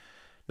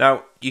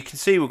 Now, you can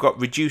see we've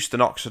got reduced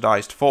and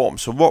oxidized form.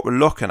 So what we're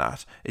looking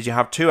at is you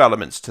have two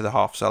elements to the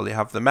half cell. You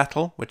have the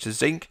metal, which is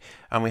zinc,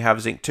 and we have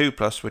zinc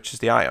 2+, which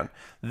is the ion.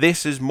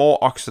 This is more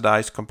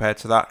oxidized compared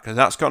to that, because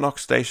that's got an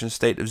oxidation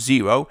state of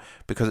 0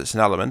 because it's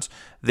an element.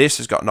 This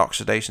has got an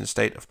oxidation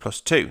state of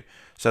 +2.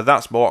 So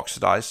that's more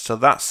oxidized. So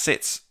that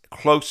sits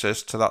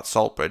closest to that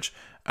salt bridge,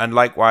 and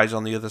likewise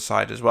on the other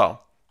side as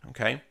well.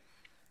 Okay.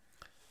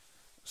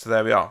 So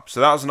there we are.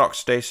 So that was an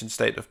oxidation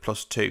state of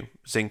 +2.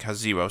 Zinc has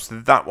 0. So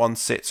that one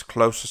sits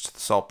closest to the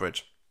salt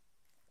bridge.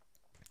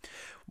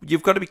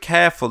 You've got to be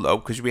careful though,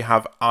 because we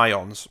have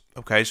ions.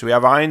 Okay, so we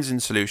have ions in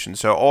solution.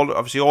 So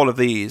obviously all of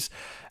these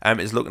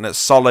is looking at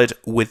solid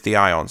with the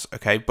ions.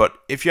 Okay, but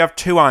if you have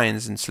two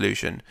ions in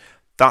solution,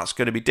 that's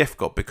going to be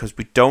difficult because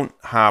we don't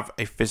have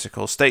a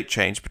physical state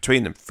change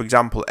between them. For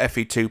example,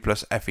 Fe2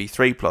 plus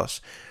Fe3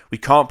 plus, we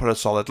can't put a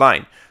solid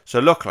line. So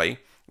luckily,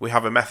 we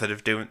have a method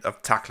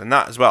of tackling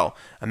that as well.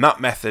 And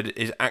that method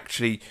is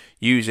actually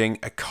using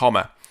a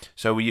comma.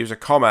 So we use a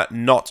comma,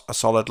 not a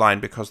solid line,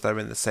 because they're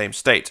in the same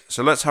state.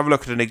 So let's have a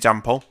look at an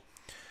example.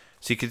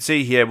 So you can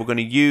see here, we're going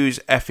to use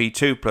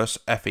Fe2 plus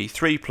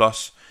Fe3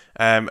 plus,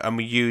 and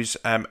we use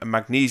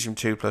magnesium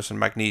 2 plus and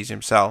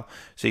magnesium cell.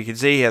 So you can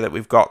see here that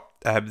we've got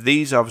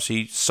these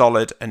obviously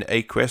solid and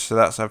aqueous, so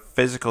that's a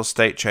physical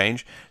state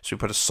change. So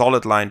we put a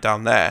solid line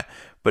down there.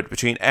 But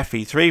between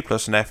Fe3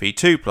 plus and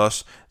Fe2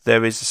 plus,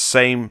 there is the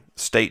same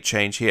state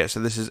change here. So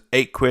this is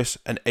aqueous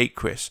and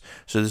aqueous.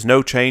 So there's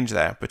no change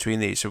there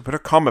between these. So we put a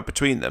comma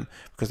between them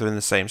because they're in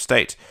the same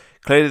state.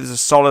 Clearly there's a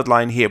solid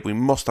line here, but we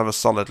must have a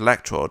solid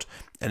electrode.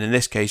 And in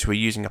this case, we're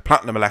using a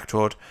platinum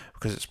electrode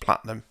because it's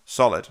platinum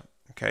solid.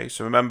 Okay,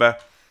 so remember,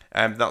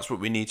 that's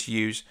what we need to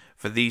use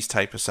for these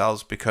type of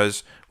cells,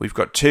 because we've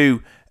got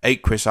two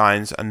aqueous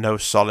ions and no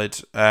solid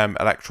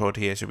electrode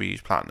here, so we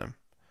use platinum.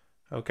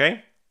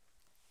 Okay?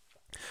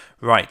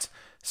 Right,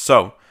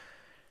 so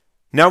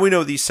now we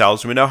know these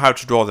cells and we know how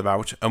to draw them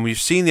out, and we've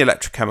seen the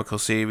electrochemical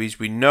series.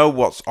 We know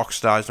what's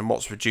oxidized and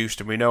what's reduced,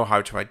 and we know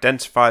how to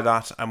identify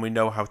that, and we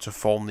know how to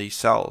form these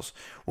cells.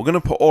 We're going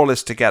to put all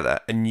this together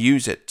and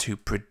use it to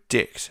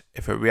predict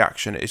if a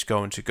reaction is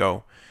going to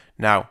go.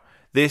 Now,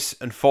 this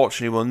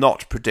unfortunately will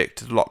not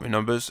predict the Lockman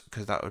numbers,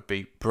 because that would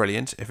be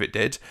brilliant if it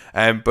did,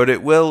 but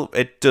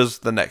it does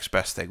the next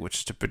best thing, which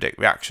is to predict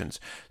reactions.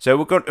 So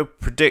we're going to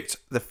predict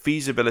the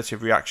feasibility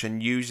of reaction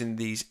using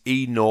these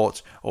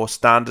E0 or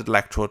standard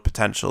electrode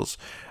potentials,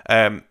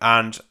 and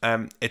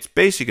it's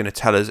basically going to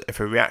tell us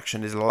if a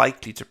reaction is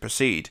likely to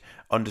proceed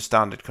under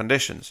standard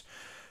conditions.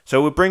 So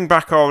we'll bring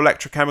back our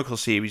electrochemical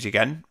series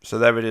again. So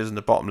there it is in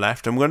the bottom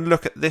left. And we're going to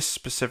look at this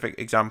specific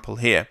example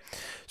here.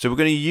 So we're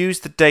going to use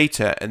the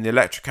data in the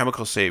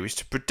electrochemical series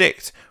to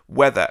predict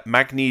whether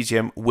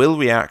magnesium will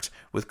react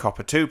with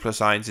copper 2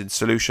 plus ions in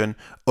solution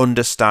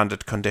under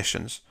standard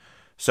conditions.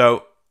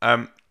 So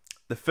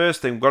the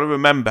first thing we've got to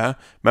remember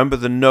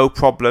the no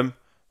problem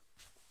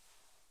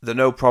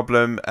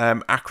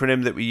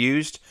acronym that we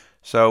used.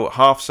 So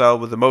half cell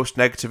with the most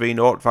negative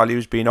E0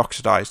 values being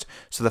oxidized.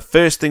 So the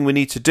first thing we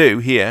need to do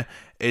here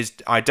is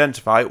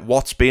identify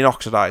what's being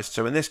oxidized.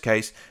 So in this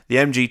case, the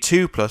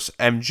Mg2 plus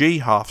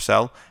Mg half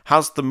cell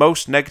has the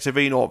most negative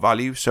E0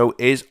 value, so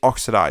is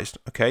oxidized.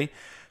 Okay,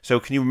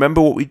 so can you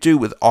remember what we do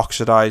with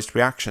oxidized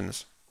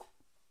reactions?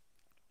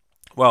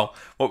 Well,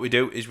 what we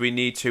do is we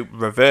need to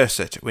reverse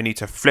it. We need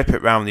to flip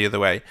it round the other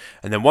way.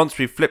 And then once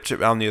we've flipped it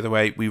round the other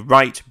way, we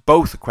write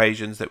both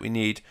equations that we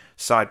need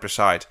side by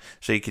side.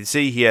 So you can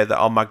see here that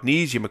our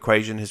magnesium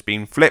equation has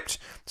been flipped.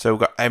 So we've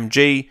got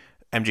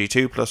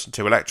Mg2 plus and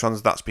 2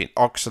 electrons, that's been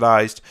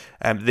oxidized.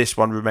 And this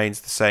one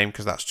remains the same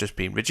because that's just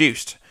been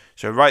reduced.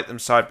 So write them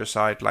side by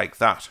side like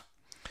that.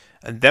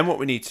 And then what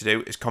we need to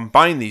do is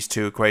combine these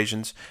two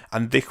equations,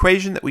 and the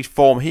equation that we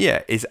form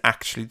here is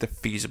actually the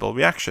feasible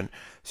reaction.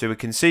 So we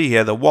can see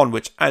here the one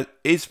which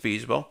is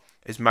feasible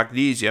is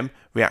magnesium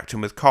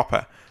reacting with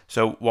copper.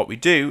 So what we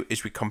do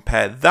is we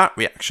compare that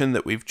reaction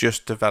that we've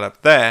just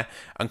developed there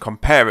and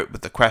compare it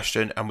with the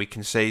question, and we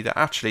can see that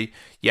actually,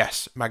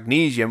 yes,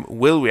 magnesium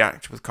will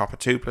react with copper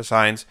 2 plus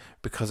ions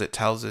because it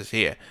tells us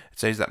here. It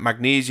says that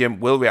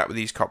magnesium will react with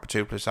these copper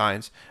 2 plus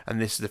ions,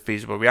 and this is the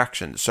feasible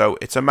reaction. So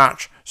it's a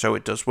match, so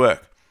it does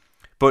work.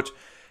 But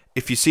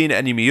if you've seen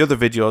any of my other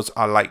videos,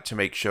 I like to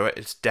make sure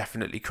it's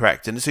definitely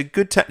correct. And it's a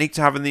good technique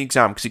to have in the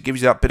exam because it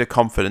gives you that bit of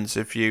confidence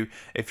if you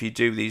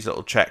do these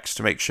little checks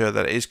to make sure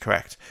that it is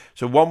correct.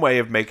 So one way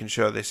of making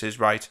sure this is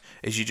right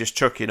is you just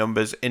chuck your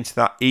numbers into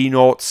that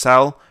E0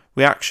 cell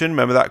reaction.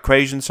 Remember that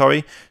equation,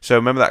 sorry. So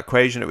remember that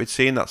equation that we'd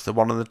seen, that's the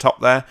one on the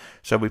top there.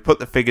 So we put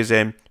the figures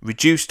in,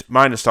 reduced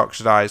minus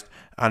oxidized,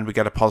 and we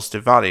get a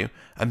positive value.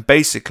 And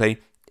basically,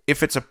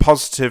 if it's a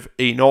positive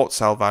E0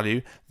 cell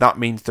value, that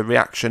means the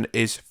reaction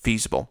is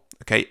feasible.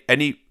 Okay,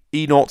 any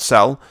E0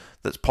 cell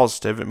that's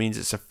positive, it means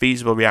it's a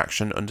feasible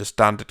reaction under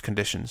standard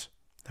conditions.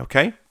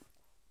 Okay.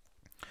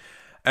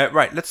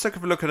 Right, let's take a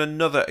look at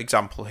another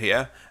example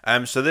here.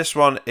 So this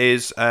one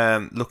is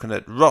looking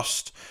at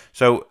rust.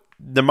 So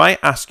they might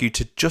ask you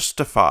to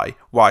justify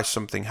why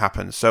something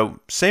happens. So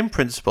same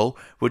principle,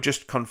 we're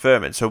just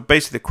confirming. So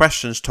basically the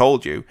question's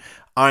told you,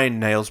 iron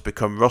nails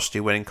become rusty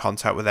when in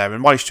contact with air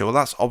and moisture. Well,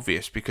 that's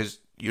obvious because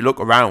you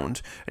look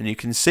around and you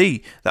can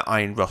see that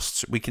iron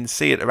rusts. We can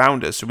see it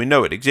around us, so we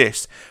know it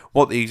exists.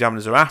 What the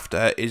examiners are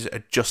after is a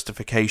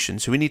justification.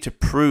 So we need to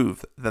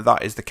prove that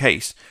that is the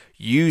case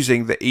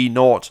using the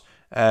E0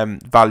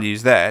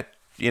 values there,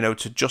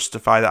 to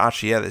justify that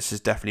actually, yeah, this is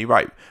definitely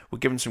right. We're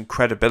giving some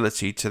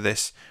credibility to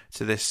this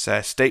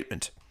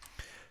statement.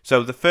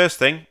 So the first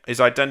thing is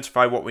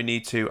identify what we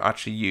need to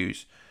actually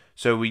use.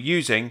 So we're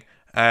using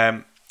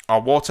our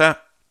water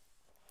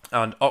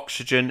and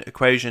oxygen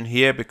equation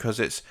here because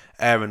it's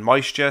air and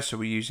moisture. So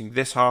we're using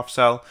this half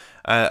cell,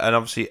 and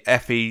obviously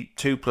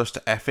Fe2 plus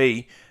to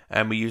Fe,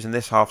 and we're using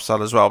this half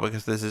cell as well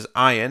because this is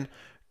iron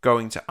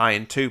going to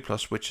iron 2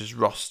 plus, which is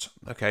rust.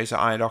 Okay, so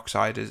iron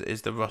oxide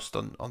is the rust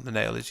on the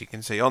nail, as you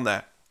can see on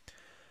there.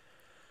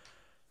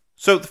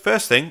 So the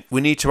first thing,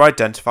 we need to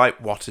identify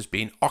what has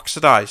been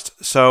oxidized.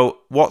 So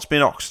what's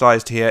been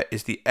oxidized here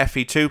is the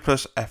Fe2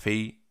 plus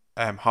Fe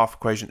half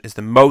equation is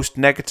the most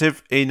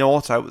negative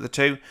E0 out of the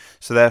two.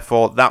 So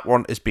therefore that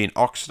one is being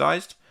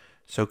oxidized.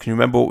 So can you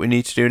remember what we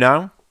need to do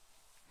now?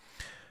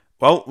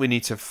 Well, we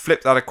need to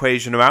flip that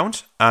equation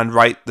around and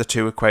write the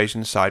two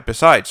equations side by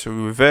side. So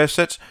we reverse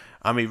it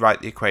and we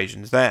write the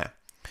equations there.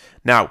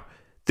 Now,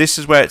 this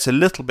is where it's a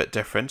little bit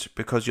different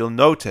because you'll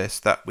notice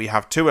that we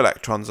have 2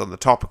 electrons on the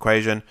top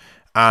equation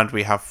and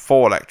we have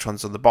 4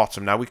 electrons on the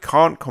bottom. Now, we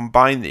can't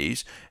combine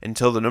these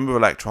until the number of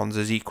electrons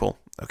is equal,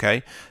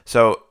 okay?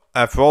 So,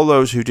 for all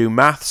those who do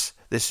maths,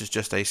 this is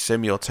just a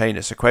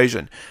simultaneous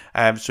equation.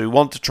 So we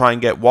want to try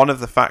and get one of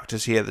the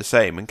factors here the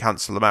same and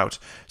cancel them out.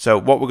 So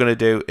what we're going to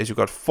do is we've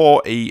got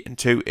 4e and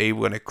 2e. We're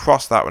going to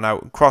cross that one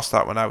out and cross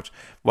that one out.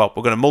 Well,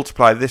 we're going to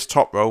multiply this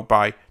top row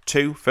by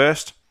 2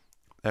 first.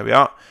 There we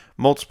are.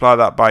 Multiply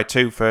that by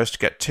 2 first to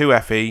get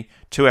 2Fe,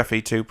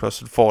 2Fe2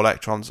 plus and 4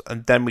 electrons,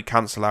 and then we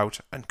cancel out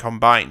and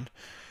combine.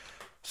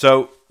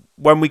 So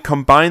when we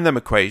combine them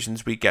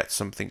equations, we get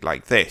something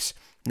like this.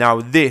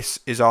 Now, this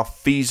is our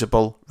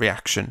feasible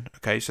reaction,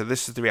 okay? So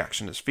this is the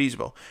reaction that's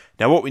feasible.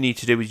 Now, what we need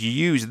to do is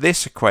use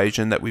this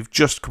equation that we've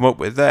just come up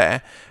with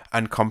there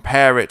and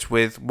compare it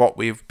with what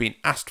we've been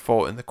asked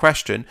for in the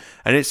question,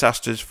 and it's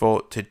asked us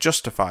to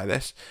justify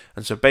this.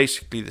 And so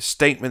basically the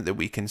statement that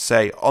we can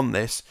say on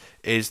this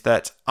is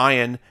that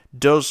iron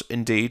does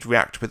indeed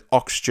react with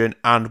oxygen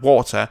and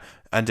water,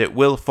 and it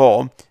will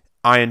form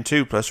iron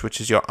 2 plus, which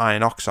is your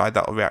iron oxide.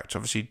 That will react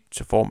obviously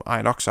to form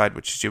iron oxide,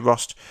 which is your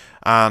rust,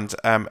 and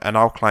an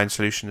alkaline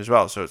solution as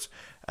well, so it's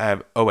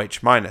OH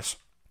minus.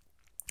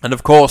 And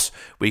of course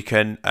we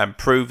can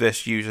prove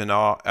this using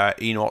our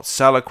E0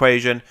 cell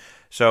equation.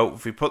 So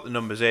if we put the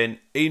numbers in,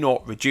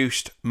 E0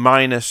 reduced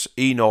minus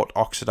E0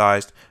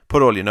 oxidized,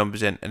 put all your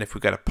numbers in, and if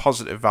we get a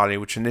positive value,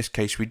 which in this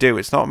case we do,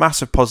 it's not a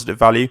massive positive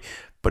value,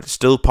 but it's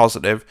still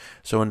positive.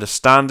 So under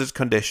standard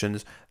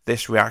conditions,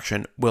 this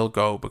reaction will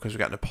go because we're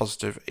getting a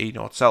positive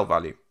E0 cell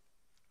value.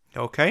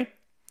 Okay?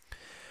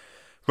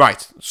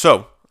 Right,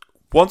 so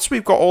once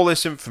we've got all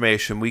this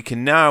information, we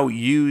can now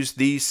use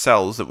these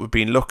cells that we've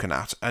been looking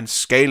at and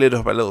scale it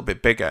up a little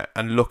bit bigger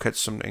and look at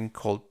something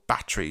called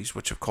batteries,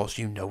 which of course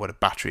you know what a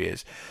battery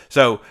is.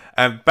 So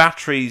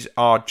batteries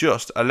are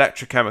just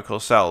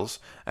electrochemical cells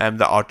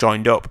that are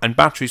joined up, and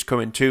batteries come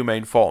in 2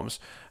 main forms,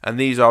 and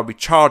these are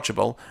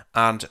rechargeable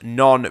and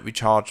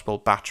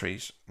non-rechargeable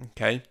batteries.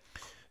 Okay,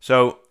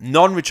 so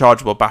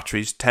non-rechargeable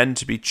batteries tend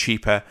to be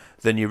cheaper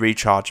than your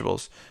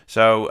rechargeables.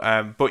 So,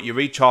 but your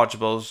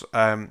rechargeables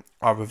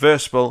are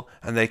reversible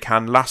and they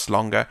can last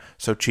longer,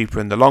 so cheaper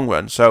in the long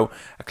run. So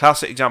a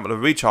classic example of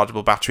a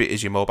rechargeable battery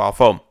is your mobile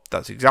phone.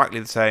 That's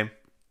exactly the same.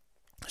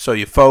 So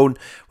your phone,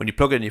 when you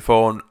plug in your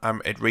phone,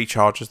 it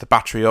recharges the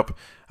battery up.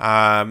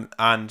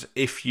 And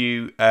if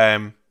you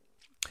have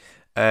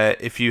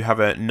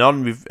a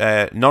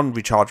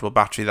non-rechargeable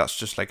battery, that's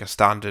just like a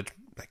standard,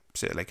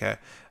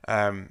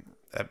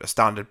 a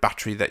standard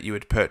battery that you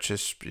would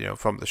purchase,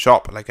 from the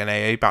shop, like an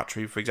AA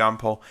battery, for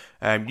example.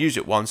 Use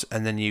it once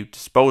and then you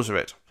dispose of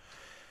it.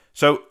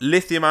 So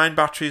lithium-ion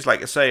batteries,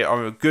 like I say,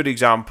 are a good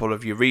example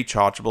of your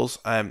rechargeables.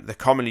 They're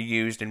commonly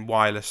used in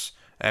wireless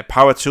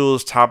power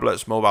tools,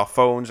 tablets, mobile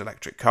phones,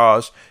 electric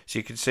cars. So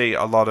you can see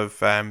a lot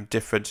of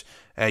different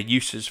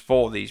uses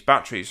for these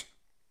batteries.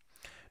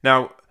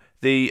 Now,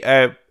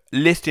 the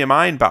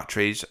lithium-ion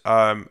batteries,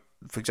 for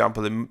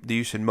example, the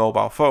use in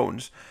mobile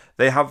phones,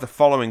 they have the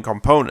following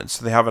components.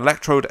 So they have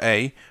electrode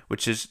A,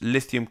 which is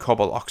lithium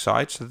cobalt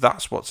oxide. So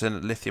that's what's in a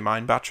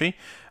lithium-ion battery.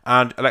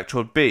 And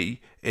electrode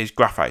B is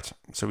graphite.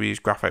 So we use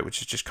graphite,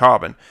 which is just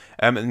carbon.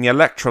 And the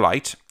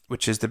electrolyte,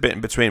 which is the bit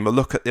in between. We'll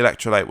look at the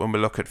electrolyte when we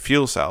look at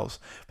fuel cells.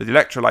 But the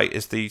electrolyte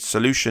is the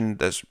solution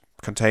that's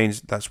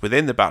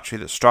within the battery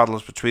that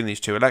straddles between these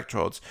 2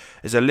 electrodes,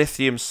 is a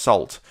lithium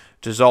salt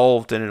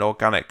dissolved in an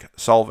organic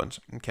solvent.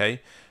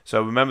 Okay,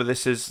 so remember,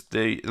 this is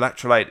the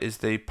electrolyte is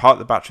the part of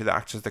the battery that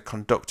acts as the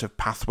conductive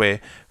pathway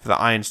for the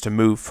ions to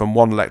move from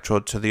one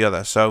electrode to the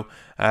other. So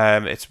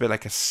it's a bit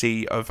like a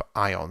sea of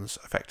ions,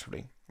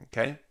 effectively.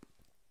 Okay,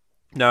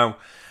 now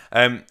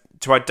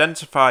to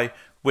identify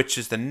which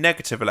is the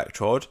negative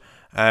electrode,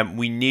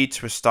 we need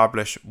to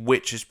establish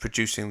which is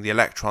producing the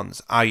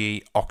electrons,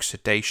 i.e.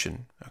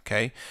 oxidation.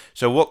 Okay,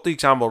 so what the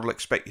exam will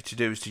expect you to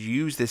do is to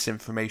use this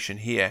information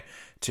here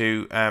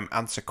to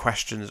answer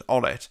questions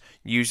on it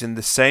using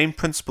the same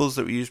principles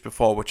that we used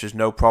before, which is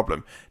no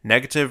problem.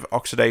 Negative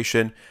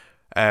oxidation,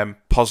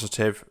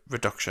 positive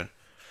reduction.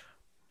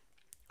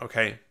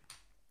 Okay.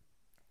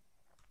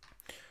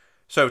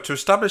 So to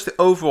establish the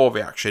overall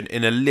reaction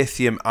in a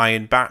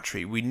lithium-ion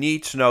battery, we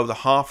need to know the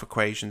half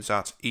equations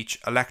at each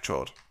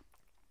electrode.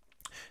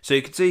 So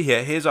you can see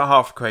here, here's our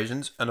half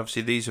equations, and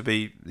obviously these will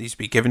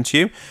be given to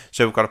you.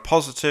 So we've got a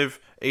positive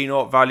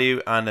E0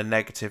 value and a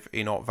negative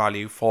E0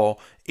 value for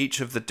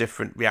each of the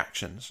different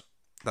reactions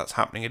that's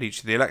happening at each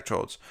of the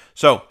electrodes.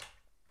 So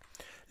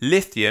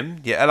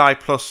lithium, your Li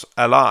plus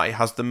Li,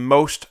 has the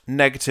most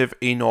negative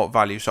E0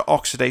 value, so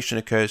oxidation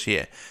occurs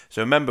here.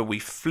 So remember, we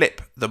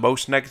flip the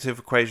most negative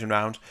equation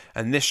round,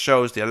 and this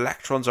shows the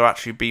electrons are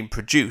actually being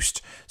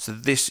produced. So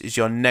this is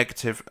your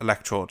negative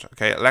electrode.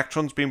 Okay,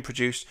 electrons being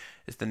produced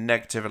is the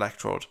negative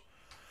electrode.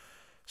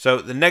 So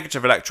the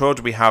negative electrode,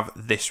 we have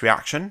this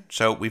reaction.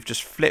 So we've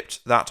just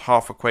flipped that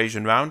half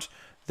equation round,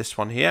 this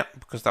one here,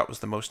 because that was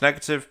the most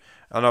negative.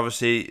 And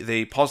obviously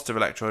the positive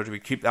electrode, we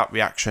keep that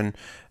reaction,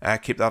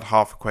 keep that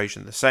half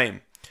equation the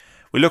same.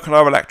 We look at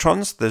our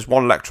electrons, there's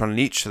one electron in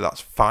each, so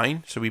that's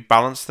fine. So we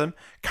balance them,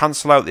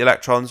 cancel out the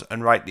electrons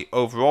and write the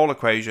overall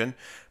equation.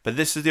 But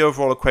this is the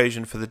overall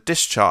equation for the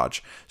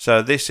discharge.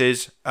 So this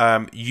is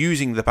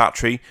using the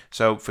battery.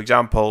 So for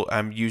example,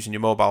 using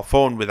your mobile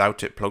phone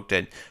without it plugged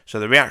in. So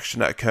the reaction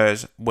that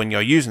occurs when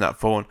you're using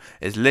that phone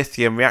is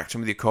lithium reacting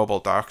with your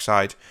cobalt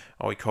dioxide,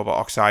 or your cobalt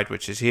oxide,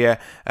 which is here,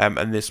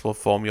 and this will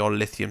form your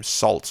lithium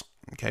salt,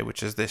 okay,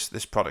 which is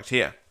this product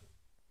here.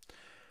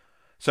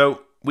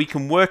 So we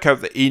can work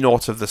out the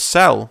E0 of the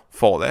cell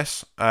for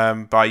this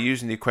by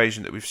using the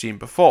equation that we've seen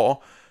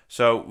before.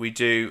 So we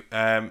do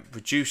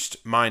reduced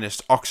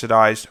minus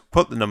oxidized,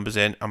 put the numbers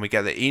in, and we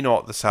get the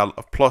E0 of the cell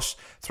of plus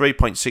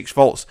 3.6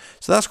 volts.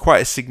 So that's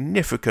quite a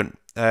significant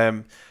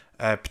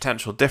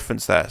potential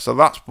difference there. So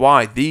that's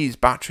why these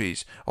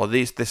batteries, or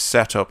this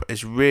setup,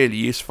 is really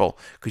useful,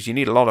 because you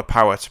need a lot of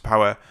power to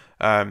power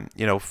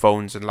you know,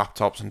 phones and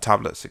laptops and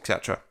tablets,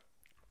 etc.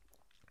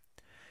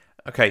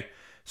 Okay,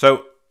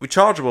 so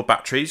rechargeable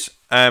batteries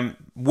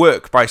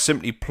work by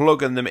simply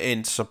plugging them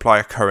in to supply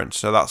a current.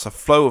 So that's a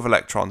flow of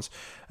electrons,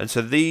 and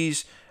so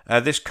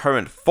this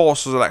current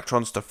forces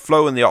electrons to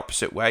flow in the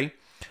opposite way.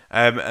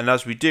 And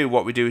as we do,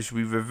 what we do is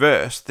we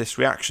reverse this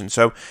reaction.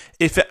 So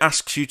if it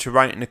asks you to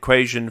write an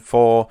equation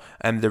for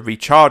the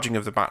recharging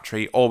of the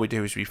battery, all we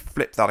do is we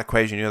flip that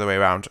equation the other way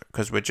around,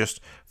 because we're just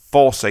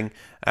forcing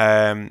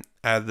the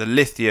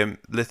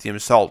lithium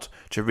salt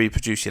to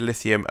reproduce your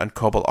lithium and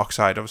cobalt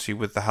oxide, obviously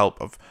with the help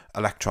of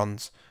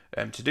electrons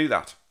to do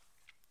that.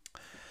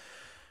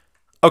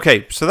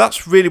 Okay, so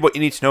that's really what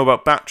you need to know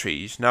about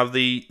batteries. Now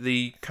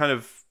the kind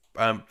of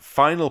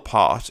final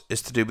part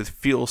is to do with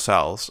fuel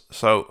cells.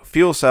 So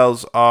fuel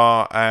cells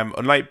are,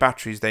 unlike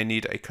batteries, they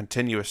need a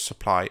continuous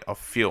supply of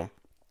fuel.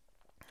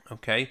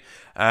 Okay,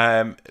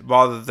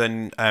 rather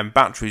than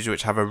batteries,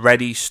 which have a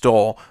ready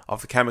store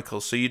of the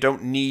chemicals, so you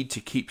don't need to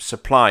keep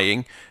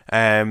supplying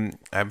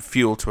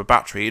fuel to a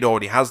battery. It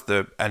already has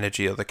the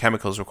energy or the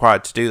chemicals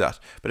required to do that.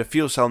 But a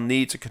fuel cell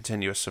needs a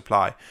continuous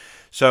supply.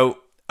 So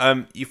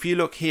if you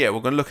look here,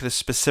 we're going to look at a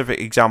specific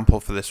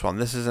example for this one.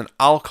 This is an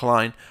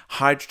alkaline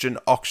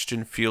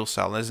hydrogen-oxygen fuel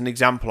cell. There's an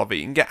example of it.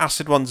 You can get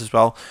acid ones as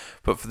well,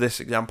 but for this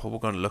example, we're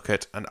going to look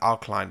at an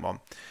alkaline one.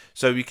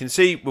 So you can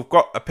see we've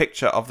got a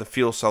picture of the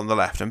fuel cell on the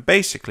left, and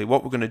basically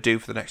what we're going to do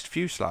for the next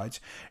few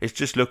slides is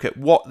just look at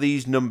what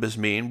these numbers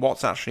mean,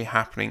 what's actually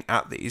happening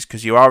at these,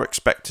 because you are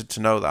expected to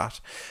know that.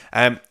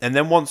 And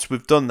then once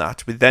we've done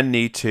that, we then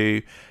need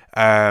to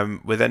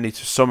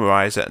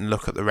summarize it and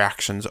look at the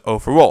reactions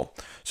overall.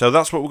 So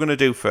that's what we're going to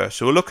do first.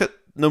 So we'll look at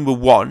number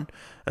one,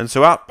 and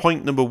so at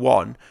point number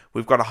one,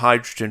 we've got a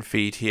hydrogen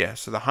feed here.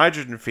 So the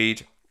hydrogen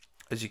feed,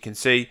 as you can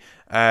see,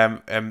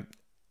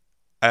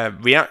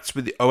 reacts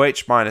with the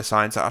OH minus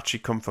ions that actually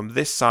come from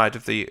this side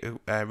of the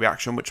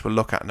reaction, which we'll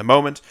look at in a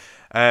moment.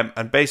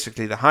 And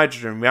basically the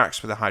hydrogen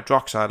reacts with the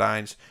hydroxide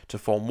ions to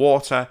form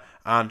water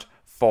and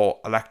 4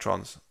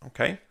 electrons.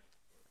 Okay.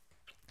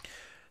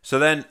 So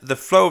then the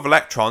flow of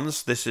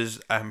electrons, this is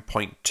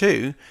point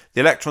 2, the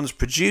electrons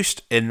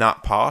produced in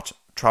that part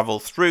travel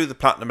through the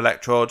platinum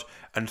electrode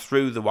and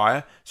through the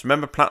wire. So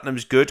remember, platinum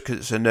is good because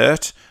it's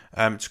inert.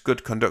 It's a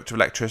good conductor of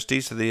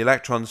electricity, so the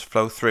electrons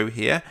flow through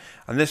here,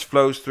 and this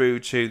flows through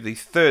to the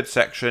third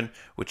section,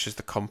 which is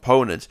the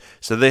component.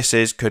 So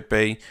this could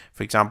be,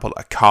 for example,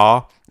 a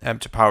car,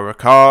 to power a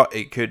car.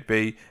 It could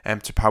be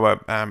to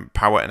power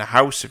in a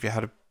house if you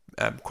had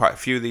quite a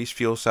few of these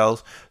fuel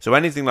cells. So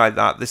anything like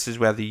that, this is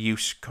where the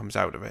use comes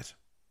out of it.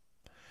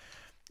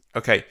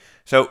 Okay,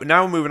 so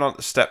now we're moving on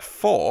to step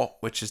 4,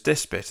 which is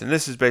this bit, and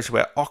this is basically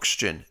where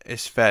oxygen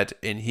is fed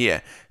in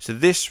here. So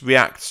this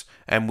reacts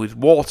with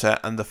water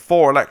and the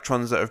 4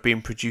 electrons that have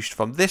been produced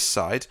from this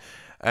side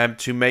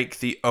to make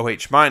the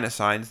OH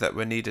minus ions that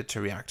were needed to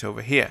react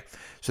over here.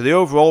 So the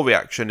overall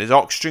reaction is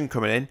oxygen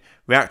coming in,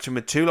 reacting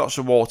with 2 lots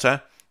of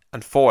water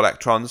and 4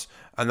 electrons,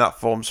 and that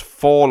forms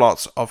 4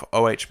 lots of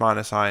OH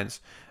minus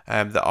ions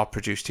that are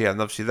produced here.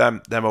 And obviously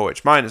them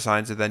OH minus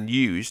ions are then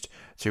used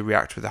to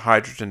react with the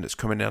hydrogen that's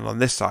coming in on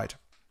this side.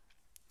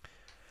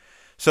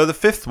 So the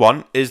fifth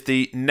one is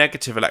the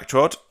negative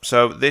electrode.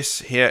 So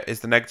this here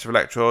is the negative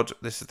electrode.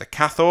 This is the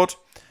cathode.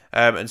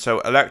 And so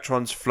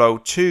electrons flow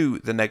to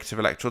the negative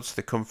electrode. So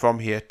they come from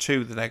here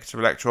to the negative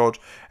electrode.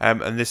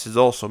 And this is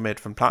also made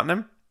from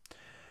platinum.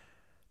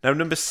 Now,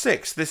 number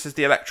 6, this is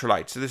the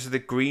electrolyte. So this is the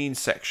green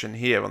section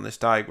here on this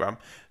diagram.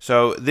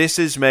 So this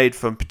is made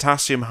from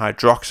potassium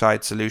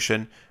hydroxide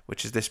solution,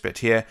 which is this bit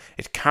here.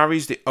 It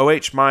carries the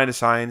OH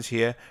minus ions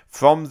here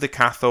from the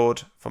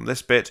cathode, from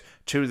this bit,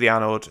 to the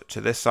anode,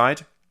 to this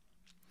side.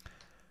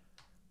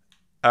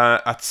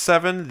 At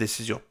 7,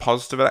 this is your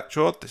positive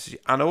electrode. This is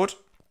your anode,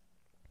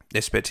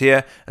 this bit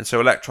here. And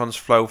so electrons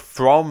flow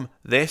from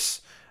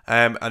this,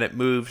 and it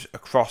moves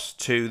across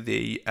to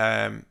the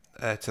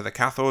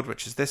cathode,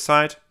 which is this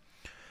side.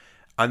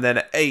 And then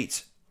at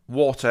 8,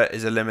 water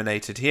is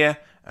eliminated here,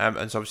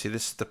 and so obviously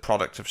this is the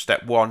product of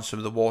step 1. Some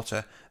of the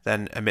water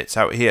then emits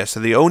out here. So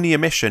the only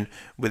emission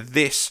with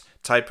this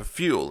type of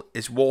fuel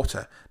is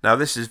water. Now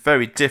this is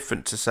very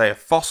different to, say, a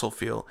fossil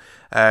fuel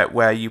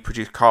where you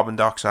produce carbon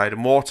dioxide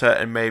and water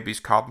and maybe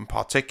carbon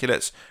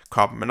particulates,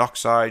 carbon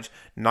monoxide,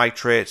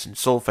 nitrates and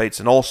sulfates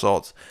and all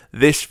sorts.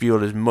 This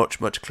fuel is much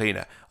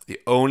cleaner. The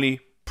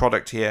only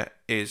product here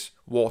is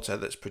water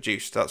that's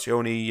produced. That's the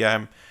only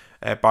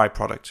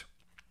byproduct.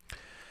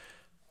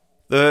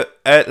 The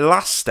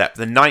last step,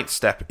 the 9th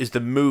step, is the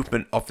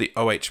movement of the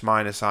OH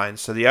minus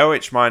ions. So the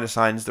OH minus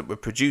ions that were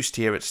produced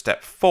here at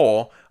step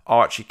 4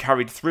 are actually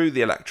carried through the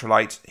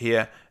electrolyte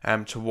here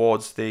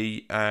towards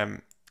the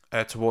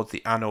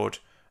anode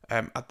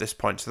at this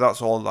point. So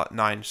that's all that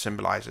 9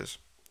 symbolizes.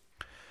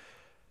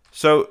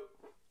 So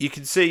you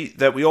can see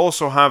that we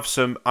also have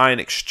some ion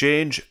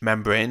exchange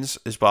membranes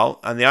as well,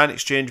 and the ion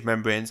exchange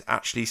membranes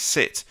actually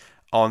sit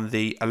on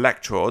the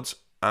electrodes,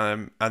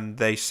 and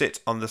they sit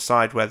on the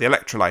side where the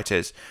electrolyte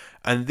is.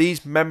 And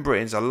these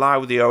membranes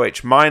allow the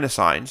OH minus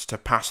ions to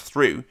pass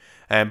through,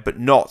 but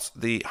not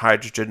the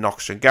hydrogen and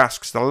oxygen gas,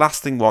 because the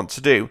last thing we want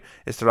to do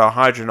is to allow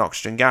hydrogen and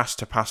oxygen gas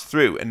to pass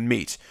through and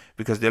meet,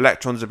 because the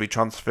electrons will be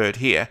transferred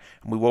here,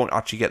 and we won't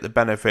actually get the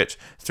benefit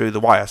through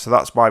the wire. So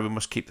that's why we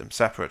must keep them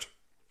separate.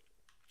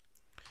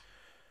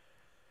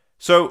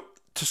 So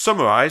to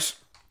summarize,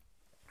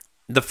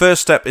 the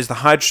first step is the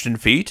hydrogen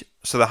feed.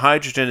 So the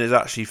hydrogen is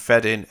actually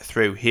fed in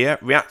through here,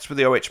 reacts with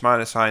the OH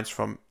minus ions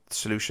from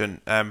solution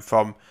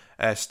from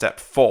step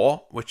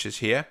 4, which is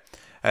here.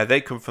 They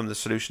come from the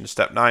solution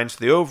step 9. So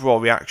the overall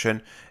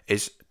reaction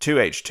is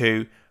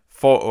 2H2,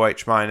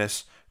 4OH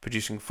minus,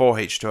 producing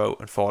 4H2O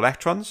and 4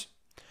 electrons.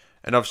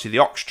 And obviously the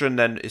oxygen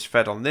then is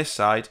fed on this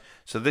side.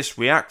 So this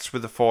reacts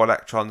with the 4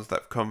 electrons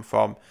that come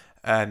from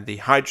the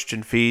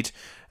hydrogen feed,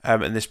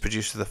 and this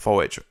produces the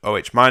 4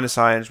 OH minus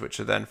ions,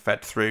 which are then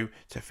fed through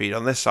to feed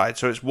on this side.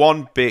 So it's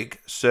one big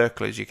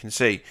circle, as you can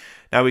see.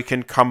 Now we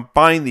can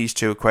combine these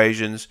two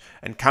equations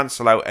and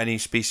cancel out any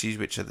species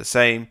which are the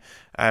same,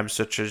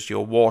 such as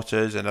your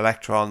waters and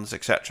electrons,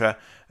 etc.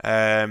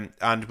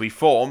 And we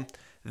form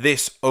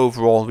this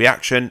overall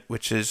reaction,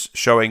 which is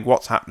showing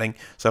what's happening.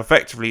 So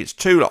effectively it's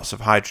 2 lots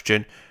of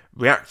hydrogen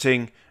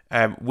reacting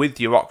with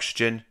your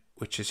oxygen,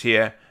 which is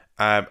here,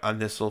 and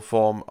this will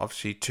form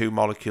obviously 2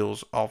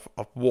 molecules of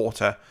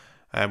water,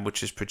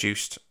 which is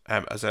produced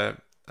as a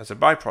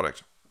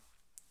byproduct.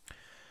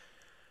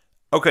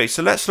 Okay,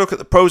 so let's look at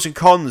the pros and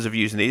cons of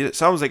using these. It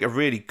sounds like a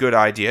really good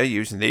idea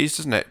using these,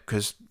 doesn't it?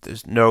 Because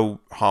there's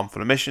no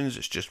harmful emissions,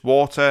 it's just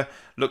water.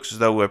 Looks as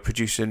though we're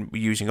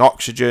using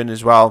oxygen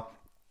as well,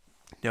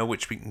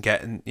 which we can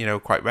get in,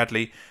 quite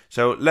readily.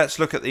 So let's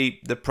look at the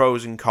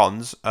pros and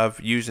cons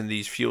of using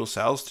these fuel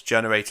cells to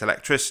generate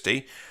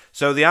electricity.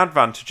 So the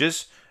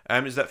advantages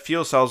is that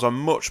fuel cells are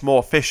much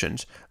more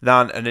efficient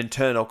than an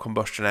internal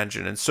combustion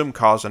engine, and some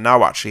cars are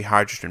now actually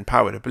hydrogen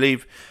powered. I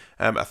believe,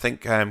 I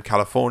think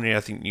California,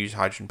 use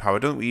hydrogen power.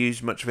 Don't we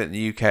use much of it in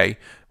the UK?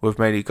 We've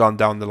mainly gone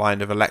down the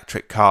line of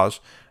electric cars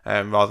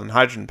rather than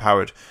hydrogen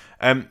powered.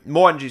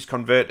 More energy is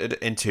converted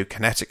into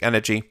kinetic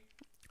energy,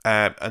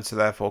 and so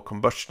therefore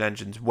combustion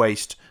engines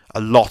waste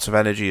a lot of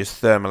energy as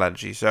thermal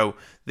energy. So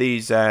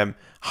these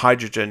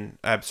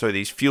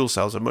these fuel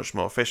cells are much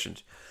more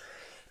efficient.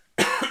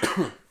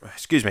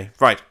 Excuse me.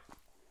 Right.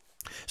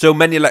 So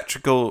many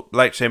electrical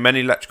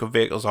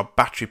vehicles are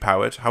battery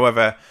powered.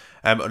 However,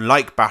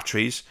 unlike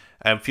batteries,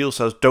 fuel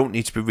cells don't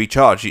need to be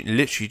recharged. You can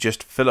literally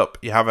just fill up.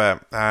 You have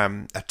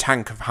a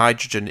tank of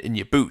hydrogen in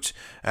your boot,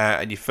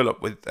 and you fill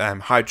up with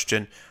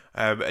hydrogen,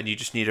 and you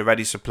just need a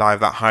ready supply of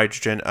that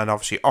hydrogen and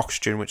obviously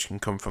oxygen, which can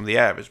come from the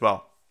air as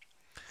well.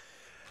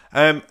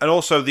 And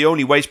also, the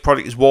only waste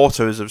product is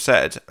water, as I've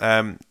said.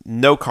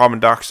 No carbon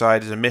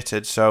dioxide is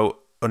emitted, so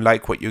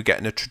unlike what you get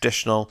in a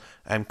traditional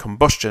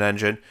combustion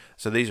engine,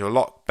 so these are a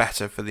lot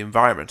better for the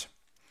environment.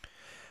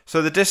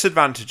 So the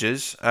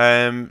disadvantages.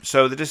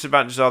 So the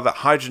disadvantages are that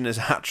hydrogen is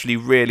actually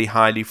really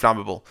highly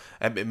flammable.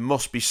 It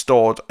must be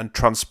stored and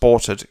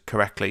transported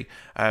correctly.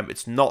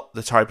 It's not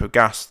the type of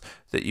gas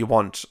that you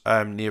want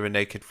near a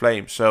naked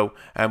flame. So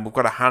we've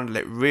got to handle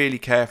it really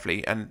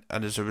carefully, and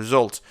as a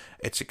result,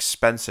 it's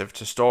expensive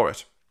to store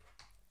it.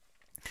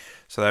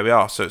 So there we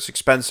are. So it's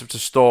expensive to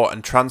store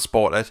and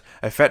transport it.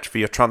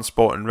 Effectively, you're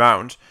transporting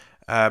around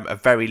a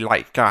very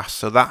light gas.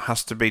 So that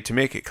has to be, to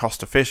make it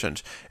cost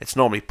efficient, it's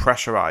normally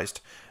pressurized.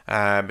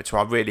 To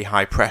a really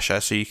high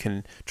pressure, so you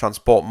can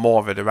transport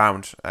more of it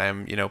around,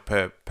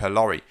 per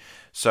lorry.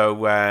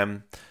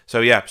 So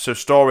so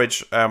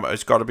storage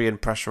has got to be in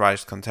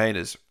pressurized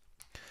containers,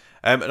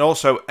 and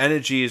also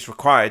energy is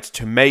required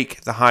to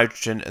make the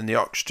hydrogen and the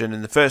oxygen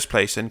in the first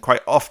place. And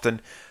quite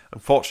often,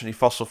 unfortunately,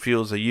 fossil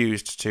fuels are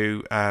used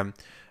to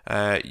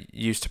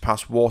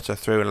pass water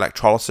through an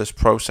electrolysis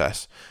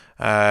process.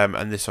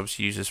 And this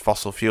obviously uses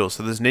fossil fuels.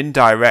 So there's an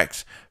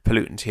indirect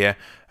pollutant here,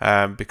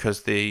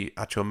 because the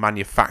actual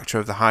manufacture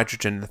of the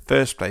hydrogen in the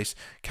first place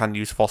can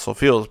use fossil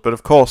fuels. But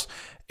of course,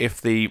 if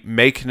the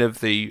making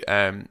of the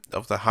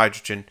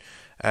hydrogen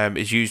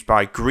is used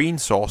by green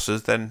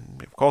sources, then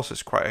of course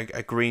it's quite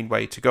a green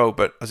way to go.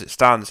 But as it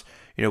stands,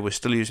 we're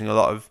still using a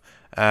lot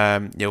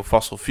of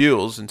fossil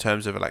fuels in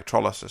terms of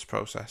electrolysis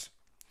process.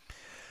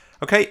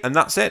 Okay, and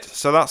that's it.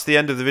 So that's the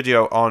end of the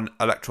video on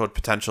electrode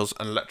potentials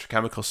and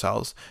electrochemical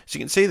cells. So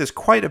you can see there's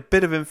quite a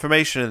bit of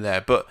information in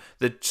there, but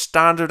the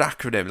standard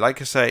acronym, like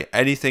I say,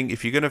 anything,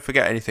 if you're going to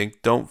forget anything,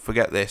 don't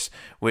forget this,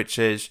 which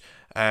is,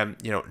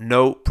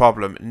 no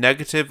problem,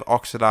 negative,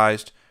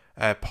 oxidized,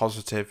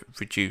 positive,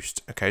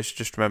 reduced. Okay, so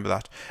just remember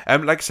that.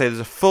 Like I say, there's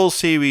a full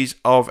series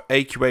of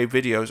AQA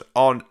videos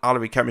on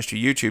Allery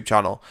Chemistry YouTube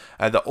channel.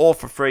 They're all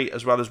for free,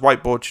 as well as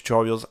whiteboard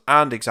tutorials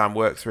and exam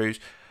workthroughs.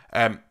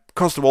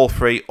 Because they're all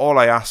free, all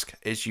I ask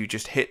is you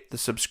just hit the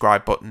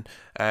subscribe button,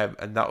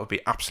 and that would be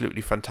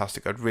absolutely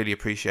fantastic. I'd really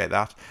appreciate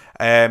that.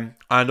 And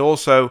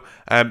also,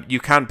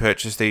 you can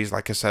purchase these,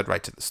 like I said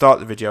right at the start of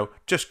the video.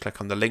 Just click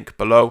on the link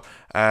below,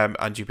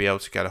 and you'll be able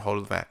to get a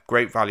hold of that.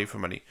 Great value for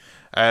money.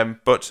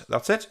 But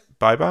that's it.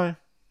 Bye-bye.